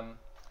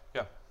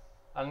 Yeah.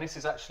 And this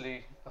is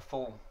actually a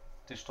full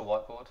digital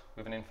whiteboard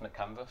with an infinite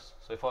canvas.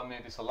 So if I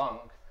move this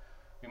along,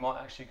 we might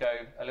actually go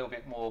a little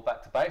bit more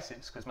back to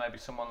basics, because maybe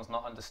someone's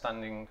not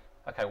understanding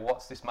okay,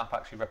 what's this map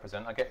actually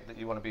represent? I get that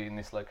you want to be in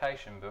this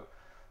location, but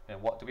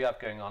what do we have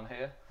going on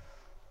here?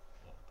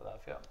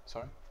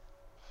 Sorry?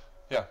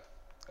 Yeah.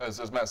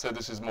 As Matt said,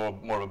 this is more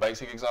of a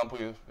basic example.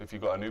 If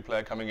you've got a new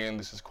player coming in,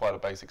 this is quite a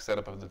basic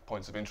setup of the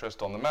points of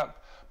interest on the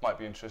map. Might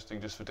be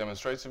interesting just for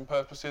demonstration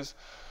purposes.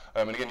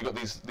 And again, you've got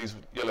these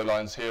yellow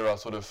lines here are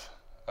sort of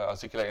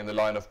articulating the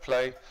line of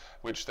play,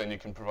 which then you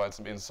can provide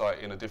some insight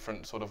in a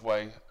different sort of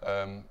way.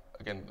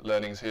 Again,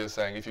 learnings here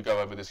saying if you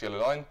go over this yellow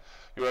line,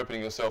 you're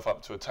opening yourself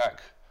up to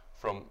attack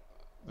from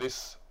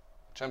this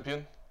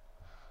champion.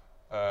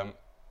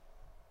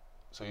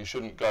 So you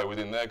shouldn't go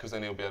within there because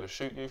then he'll be able to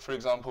shoot you, for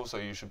example, so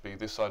you should be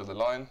this side of the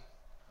line.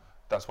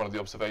 That's one of the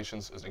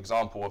observations, as an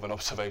example of an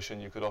observation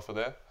you could offer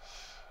there.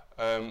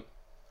 And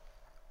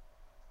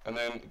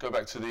then go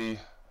back to the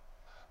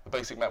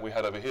basic map we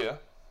had over here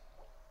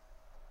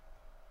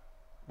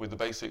with the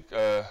basic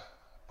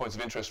points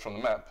of interest from the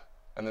map.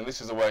 And then this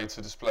is a way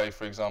to display,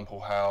 for example,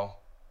 how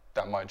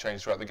that might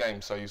change throughout the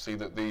game. So you see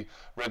that the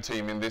red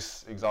team in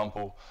this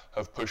example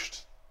have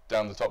pushed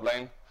down the top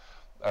lane,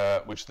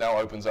 which now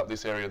opens up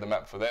this area of the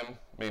map for them,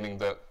 meaning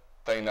that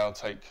they now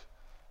take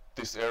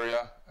this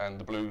area and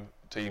the blue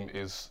team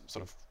is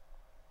sort of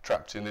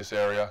trapped in this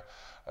area.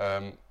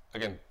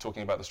 Again,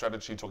 talking about the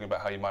strategy, talking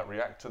about how you might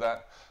react to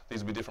that. These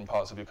will be different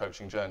parts of your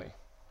coaching journey,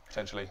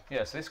 essentially.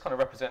 Yeah, so this kind of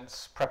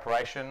represents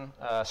preparation,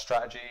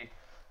 strategy,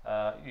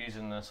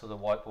 using the sort of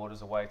whiteboard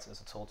as a way as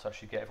a tool to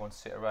actually get everyone to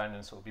sit around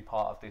and sort of be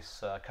part of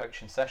this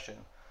coaching session.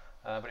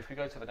 But if we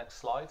go to the next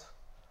slide,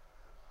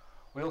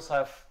 we also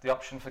have the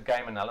option for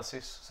game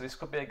analysis. So this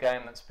could be a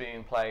game that's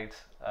being played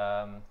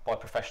by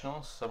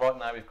professionals. So right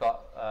now we've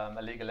got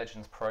a League of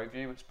Legends Pro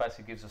View, which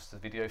basically gives us the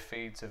video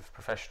feeds of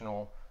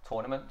professional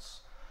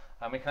tournaments.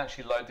 And we can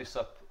actually load this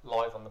up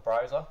live on the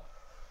browser.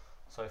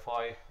 So if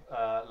I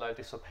load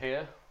this up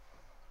here,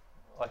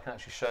 I can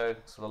actually show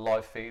sort of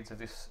live feeds of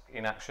this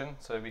in action.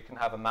 So we can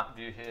have a map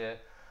view here.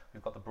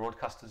 We've got the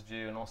broadcaster's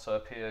view and also a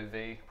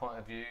POV point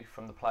of view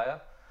from the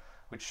player,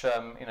 which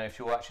if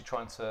you're actually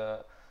trying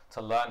to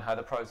learn how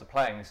the pros are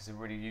playing, this is a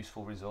really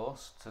useful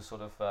resource to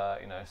sort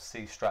of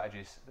see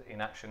strategies in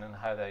action and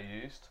how they're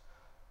used.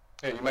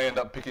 Yeah, you may end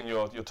up picking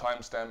your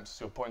timestamps,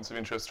 your points of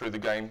interest through the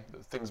game,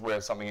 things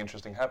where something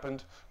interesting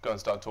happened, go and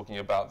start talking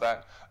about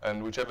that,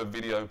 and whichever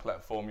video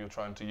platform you're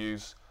trying to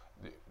use,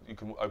 you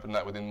can open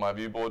that within My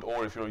Viewboard,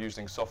 or if you're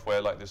using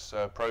software like this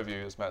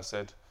ProView, as Matt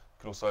said, you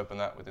can also open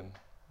that within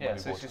Yeah,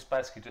 so it's just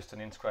basically just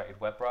an integrated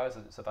web browser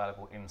that's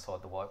available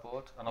inside the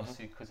whiteboard, and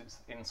obviously because it's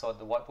inside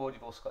the whiteboard,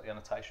 you've also got the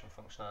annotation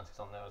functionalities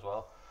on there as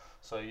well.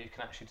 So you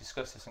can actually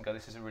discuss this and go,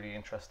 this is a really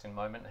interesting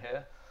moment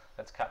here,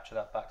 let's capture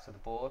that back to the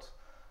board.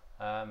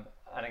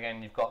 And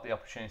again, you've got the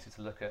opportunity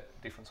to look at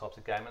different types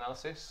of game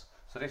analysis.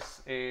 So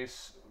this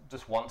is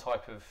just one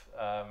type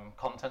of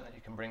content that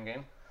you can bring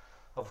in.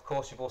 Of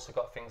course, you've also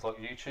got things like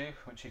YouTube,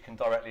 which you can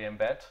directly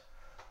embed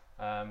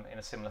in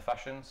a similar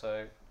fashion.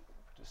 So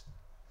just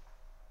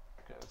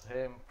go over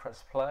here and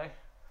press play.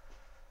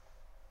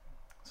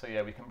 So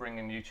yeah, we can bring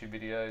in YouTube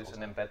videos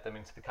and embed them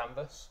into the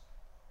canvas.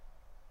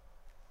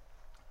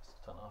 Let's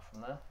turn it off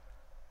from there.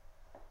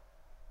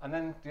 And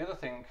then the other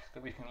thing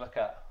that we can look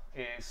at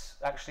is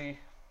actually,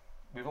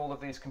 with all of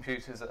these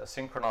computers that are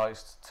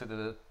synchronized to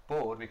the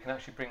board, we can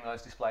actually bring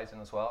those displays in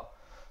as well.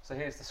 So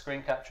here's the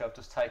screen capture I've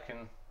just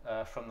taken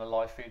from the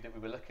live feed that we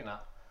were looking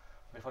at.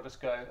 But if I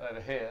just go over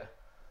here,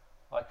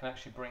 I can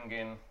actually bring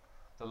in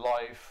the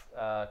live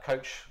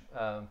coach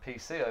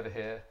PC over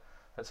here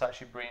that's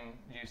actually being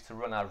used to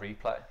run our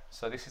replay.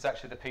 So this is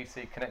actually the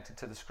PC connected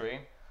to the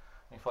screen.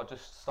 And if I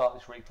just start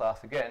this replay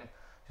off again,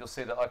 you'll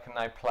see that I can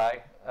now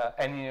play.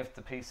 Any of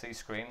the PC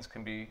screens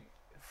can be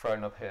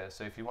thrown up here.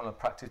 So if you want to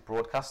practice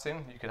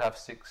broadcasting, you could have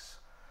 6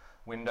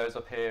 windows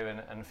up here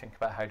and think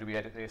about how do we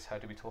edit this, how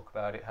do we talk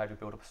about it, how do we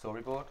build up a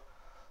storyboard.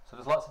 So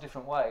there's lots of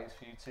different ways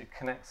for you to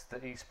connect the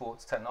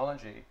esports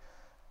technology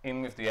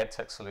in with the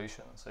EdTech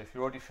solution. So if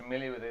you're already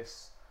familiar with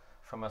this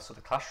from a sort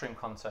of classroom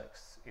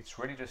context, it's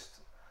really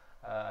just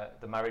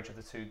the marriage of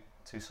the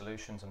two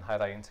solutions and how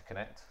they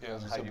interconnect, yeah,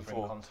 and how you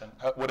bring content.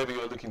 Whatever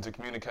you're looking to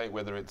communicate,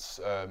 whether it's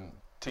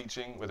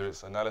teaching, whether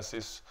it's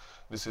analysis,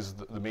 this is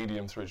the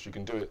medium through which you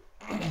can do it.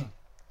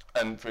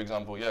 And for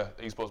example, yeah,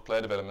 esports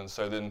player development.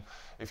 So then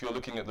if you're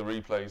looking at the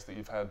replays that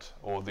you've had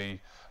or the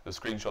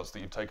screenshots that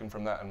you've taken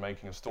from that and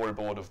making a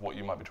storyboard of what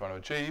you might be trying to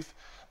achieve,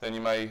 then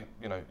you may,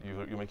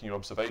 you're making your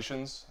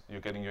observations, you're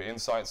getting your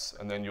insights,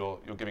 and then you're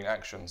giving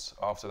actions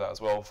after that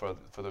as well for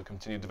the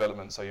continued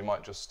development. So you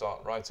might just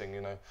start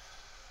writing,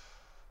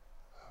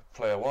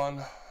 player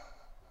 1,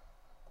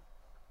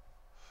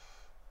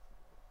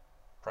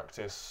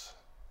 practice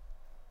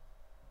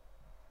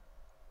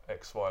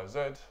X, Y, Z.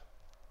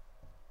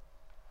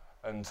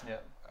 And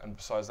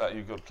besides that,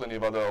 you've got plenty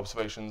of other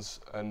observations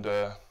and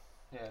so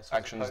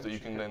actions that you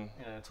can then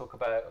talk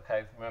about.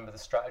 Okay, remember the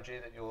strategy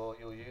that you're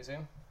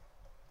using.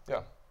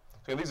 Yeah.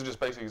 So these are just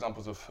basic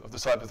examples of the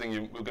type of thing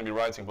we're going to be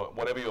writing. But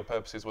whatever your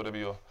purpose is, whatever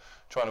you're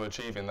trying to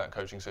achieve in that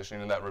coaching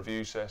session, in that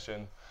review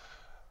session,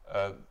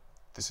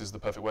 this is the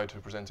perfect way to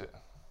present it.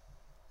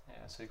 Yeah.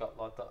 Yeah, so you've got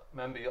like that.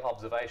 Remember your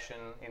observation,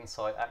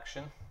 insight,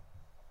 action.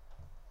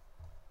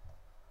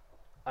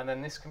 And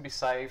then this can be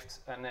saved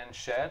and then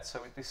shared.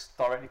 So this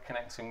directly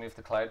connecting with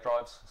the cloud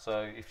drives.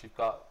 So if you've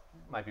got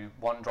maybe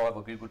OneDrive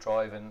or Google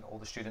Drive and all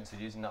the students are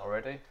using that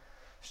already,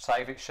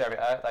 save it, share it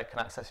out. They can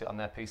access it on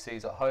their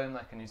PCs at home.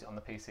 They can use it on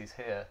the PCs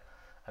here.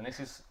 And this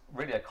is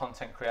really a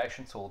content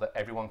creation tool that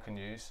everyone can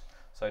use.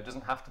 So it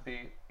doesn't have to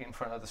be in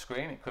front of the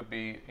screen. It could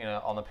be, you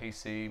know, on a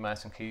PC,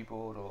 mouse and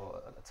keyboard,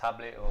 or a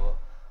tablet or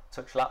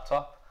touch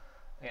laptop.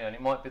 You know, and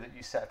it might be that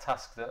you set a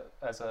task that,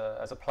 as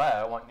a player,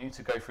 I want you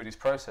to go through this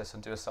process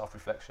and do a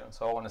self-reflection.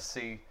 So I want to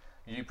see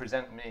you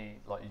present me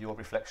like your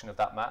reflection of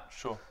that match.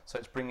 Sure. So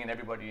it's bringing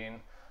everybody in,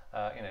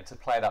 you know, to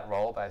play that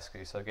role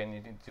basically. So again,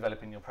 you're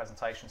developing your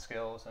presentation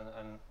skills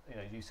and you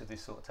know, use of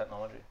this sort of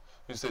technology.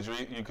 Instead,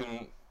 you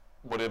can,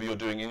 whatever you're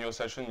doing in your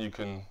session, you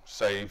can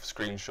save,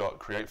 screenshot,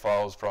 create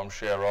files from,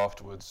 share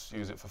afterwards,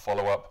 use it for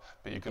follow-up.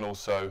 But you can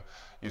also,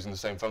 using the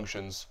same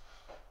functions,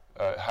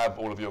 have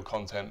all of your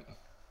content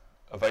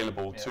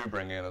available to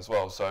bring in as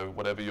well. So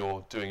whatever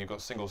you're doing, you've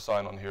got single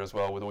sign-on here as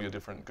well with all your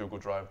different Google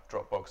Drive,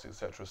 Dropbox,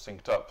 etc.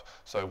 synced up.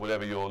 So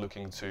whatever you're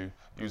looking to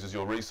use as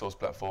your resource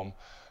platform,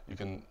 you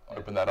can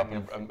open that up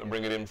and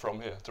bring it in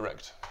from here,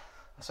 direct.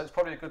 So it's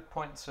probably a good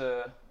point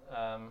to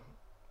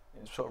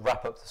sort of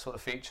wrap up the sort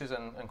of features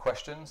and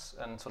questions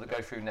and sort of go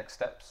through next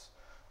steps.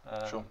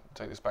 Sure,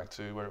 take this back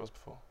to where it was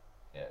before.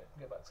 Yeah,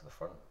 go back to the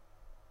front.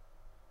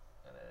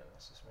 And then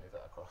let's just move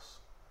that across.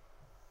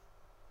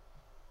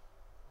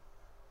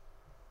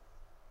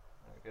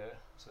 There we go.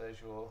 So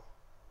there's your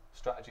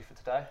strategy for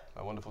today.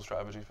 A wonderful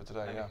strategy for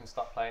today, and yeah. you can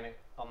start playing it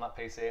on that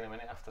PC in a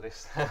minute after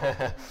this.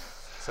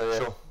 So yeah,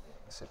 sure.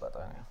 Let's sit back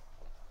down here.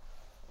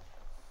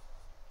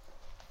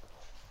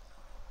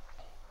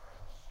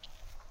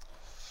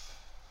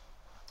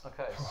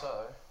 Okay,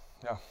 so...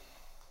 Yeah.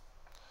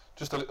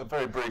 Just a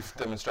very brief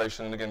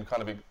demonstration, and again,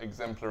 kind of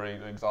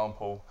exemplary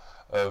example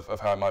of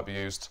how it might be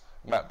used.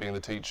 Matt being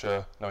the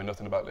teacher, knowing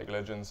nothing about League of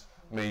Legends.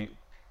 Me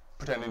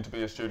pretending to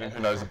be a student who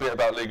knows a bit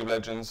about League of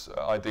Legends,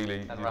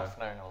 ideally. And Raf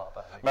knowing a lot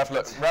about League of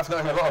Legends. Raf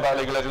knowing a lot about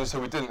League of Legends, so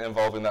we didn't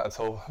involve in that at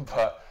all.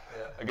 But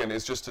again,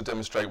 it's just to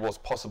demonstrate what's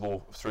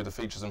possible through the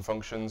features and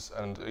functions.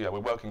 And yeah, we're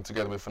working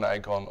together with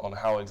Fnatic on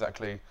how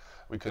exactly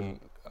we can,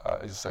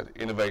 as you said,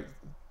 innovate.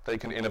 They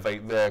can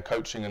innovate their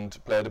coaching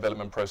and player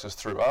development process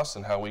through us,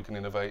 and how we can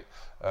innovate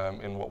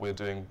in what we're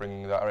doing,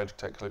 bringing our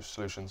EdTech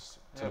solutions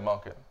to the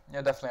market.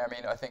 Yeah, definitely.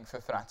 I mean, I think for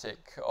Fnatic,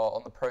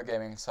 on the pro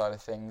gaming side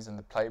of things and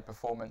the play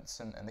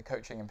performance and the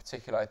coaching in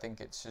particular, I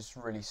think it's just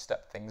really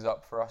stepped things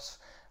up for us.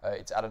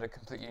 It's added a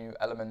completely new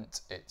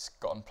element. It's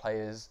gotten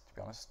players, to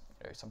be honest,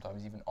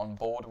 sometimes even on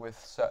board with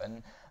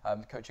certain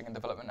coaching and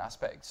development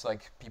aspects.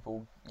 Like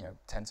people,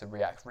 tend to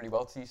react really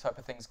well to these type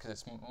of things because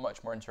it's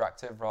much more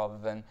interactive rather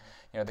than,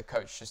 the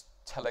coach just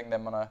telling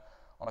them on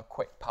a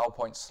quick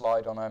PowerPoint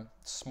slide on a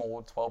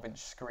small 12-inch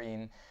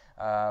screen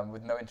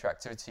with no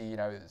interactivity.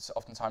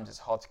 Oftentimes it's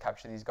hard to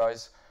capture these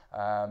guys.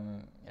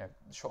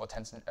 Short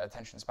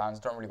attention spans,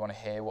 don't really want to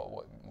hear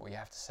what you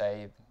have to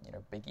say,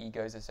 big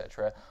egos,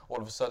 etc.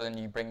 All of a sudden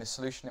you bring the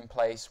solution in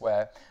place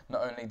where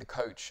not only the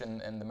coach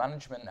and the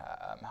management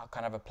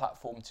kind of have a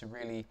platform to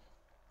really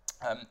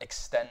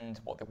extend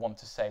what they want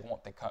to say,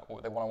 what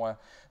they want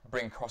to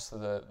bring across to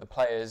the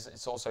players.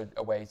 It's also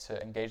a way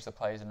to engage the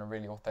players in a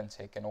really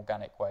authentic and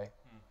organic way.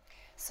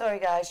 Sorry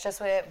guys,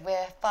 just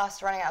we're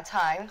fast running out of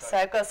time, so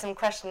I've got some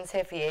questions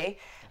here for you.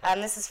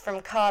 And this is from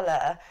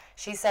Carla.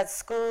 She said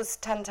schools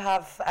tend to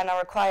have and are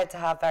required to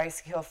have very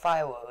secure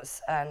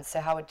firewalls, and so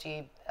how would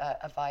you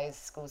advise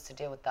schools to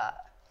deal with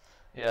that?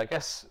 Yeah, I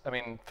guess,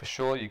 for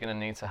sure you're going to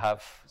need to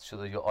have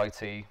sort of your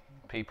IT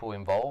people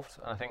involved,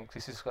 and I think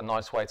this is a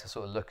nice way to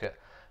sort of look at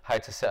how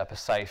to set up a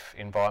safe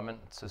environment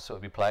to sort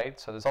of be played.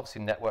 So there's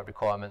obviously network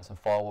requirements and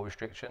firewall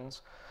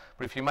restrictions,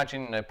 but if you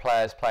imagine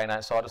players playing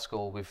outside of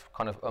school with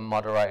kind of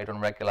unmoderated,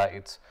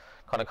 unregulated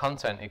kind of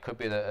content, it could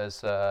be that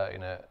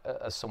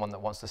as someone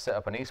that wants to set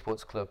up an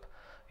esports club,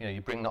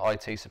 you bring the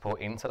IT support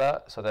into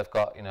that, so they've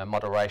got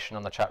moderation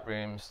on the chat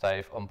rooms,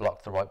 they've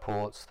unblocked the right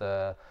ports,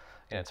 to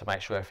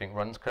make sure everything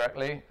runs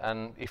correctly.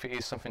 And if it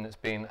is something that's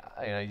been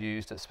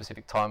used at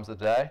specific times of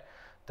the day,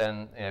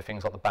 then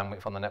things like the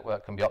bandwidth on the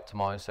network can be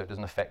optimized so it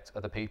doesn't affect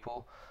other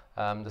people.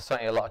 There's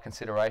certainly a lot of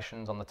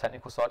considerations on the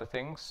technical side of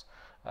things,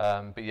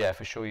 but yeah,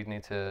 for sure you'd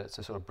need to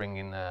sort of bring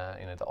in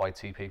the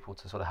IT people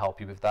to sort of help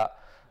you with that.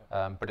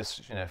 But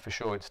it's for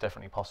sure it's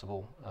definitely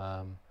possible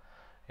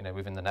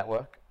within the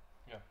network.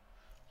 Yeah.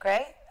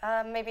 Great.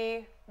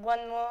 Maybe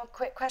one more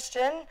quick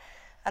question,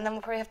 and then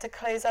we'll probably have to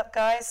close up,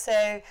 guys.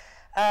 So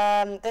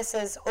this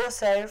is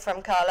also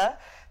from Carla.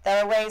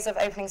 There are ways of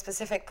opening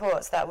specific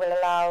ports that will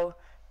allow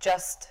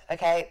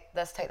okay,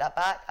 let's take that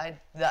back.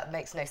 That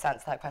makes no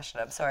sense, that question,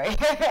 I'm sorry. If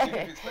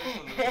it's based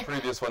on the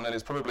previous one, then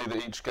it's probably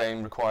that each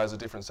game requires a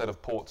different set of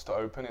ports to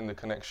open in the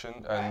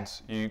connection, and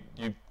you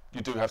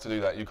do have to do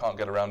that. You can't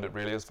get around it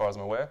really, as far as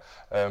I'm aware,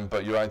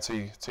 but your IT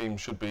team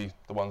should be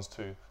the ones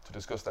to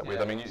discuss that with.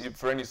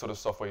 For any sort of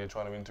software you're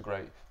trying to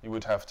integrate, you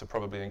would have to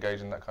probably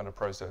engage in that kind of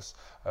process,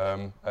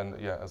 and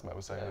yeah, as Matt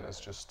was saying, it's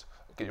just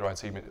get your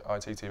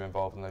IT team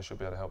involved, and they should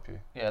be able to help you.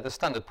 Yeah, there's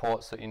standard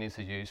ports that you need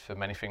to use for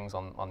many things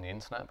on the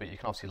internet, but you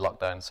can obviously lock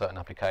down certain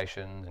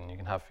applications, and you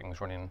can have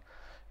things running,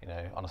 you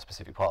know, on a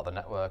specific part of the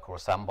network or a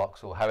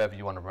sandbox or however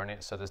you want to run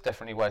it. So there's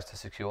definitely ways to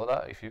secure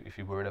that if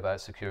you're worried about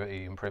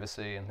security and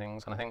privacy and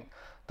things. And I think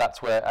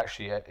that's where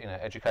actually you know,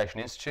 education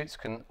institutes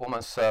can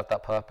almost serve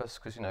that purpose,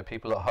 because you know,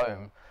 people at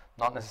home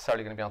not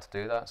necessarily going to be able to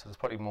do that. So there's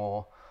probably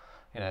more,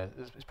 you know,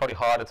 it's probably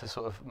harder to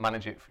sort of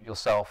manage it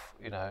yourself,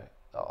 you know,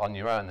 on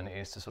your own than it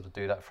is to sort of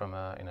do that from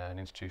a, you know, an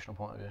institutional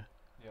point of view.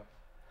 Yeah,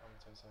 I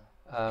would say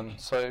so.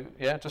 So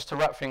yeah, just to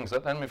wrap things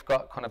up then, we've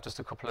got kind of just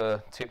a couple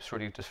of tips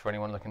really just for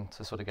anyone looking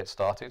to sort of get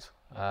started.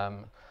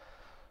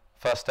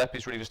 First step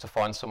is really just to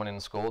find someone in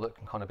the school that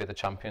can kind of be the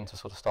champion to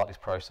sort of start this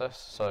process.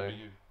 So Could be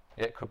you.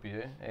 yeah, it could be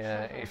you.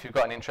 Yeah, if you've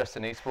got an interest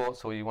in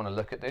esports or you want to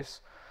look at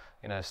this,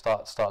 you know,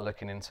 start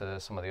looking into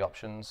some of the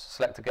options.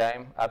 Select a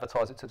game,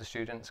 advertise it to the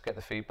students, get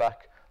the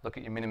feedback, look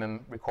at your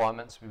minimum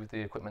requirements with the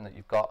equipment that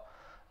you've got.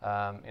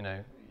 You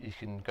know, you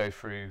can go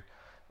through,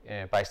 you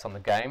know, based on the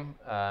game,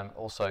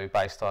 also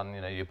based on,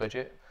 you know, your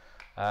budget,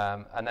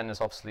 and then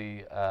there's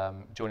obviously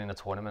joining a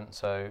tournament.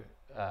 So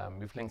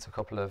we've linked a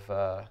couple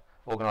of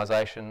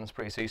organisations: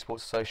 British Esports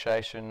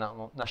Association,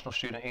 National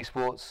Student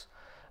Esports,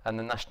 and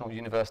the National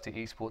University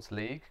Esports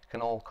League.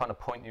 Can all kind of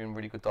point you in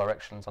really good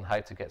directions on how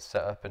to get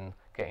set up and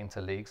get into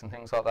leagues and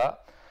things like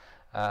that.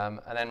 And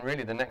then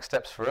really the next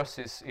steps for us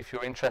is, if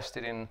you're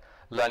interested in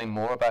learning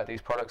more about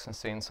these products and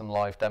seeing some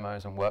live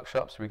demos and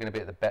workshops, we're going to be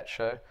at the BET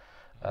show.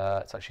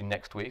 It's actually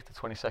next week, the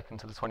 22nd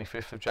to the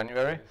 25th of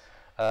January.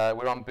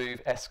 We're on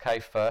booth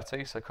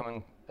SK30, so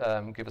come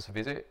and give us a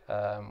visit.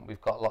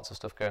 We've got lots of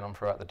stuff going on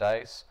throughout the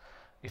days.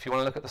 If you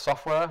want to look at the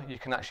software, you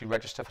can actually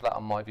register for that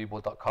on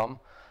myviewboard.com.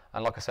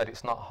 And like I said,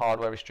 it's not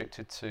hardware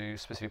restricted to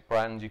specific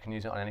brands. You can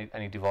use it on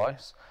any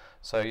device.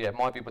 So yeah,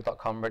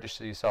 myviewboard.com,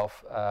 register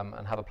yourself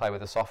and have a play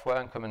with the software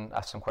and come and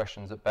ask some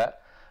questions at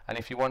BET. And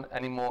if you want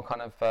any more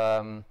kind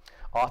of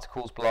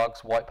articles,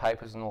 blogs, white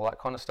papers and all that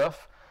kind of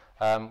stuff,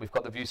 we've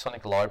got the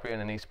ViewSonic library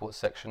and an esports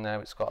section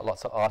there. It's got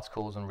lots of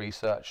articles and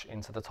research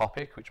into the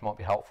topic, which might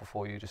be helpful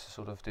for you just to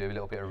sort of do a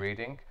little bit of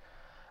reading.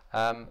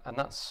 And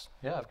that's,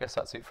 yeah, I guess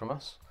that's it from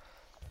us.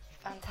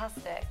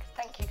 Fantastic.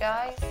 Thank you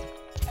guys.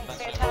 Thanks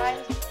for your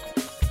time.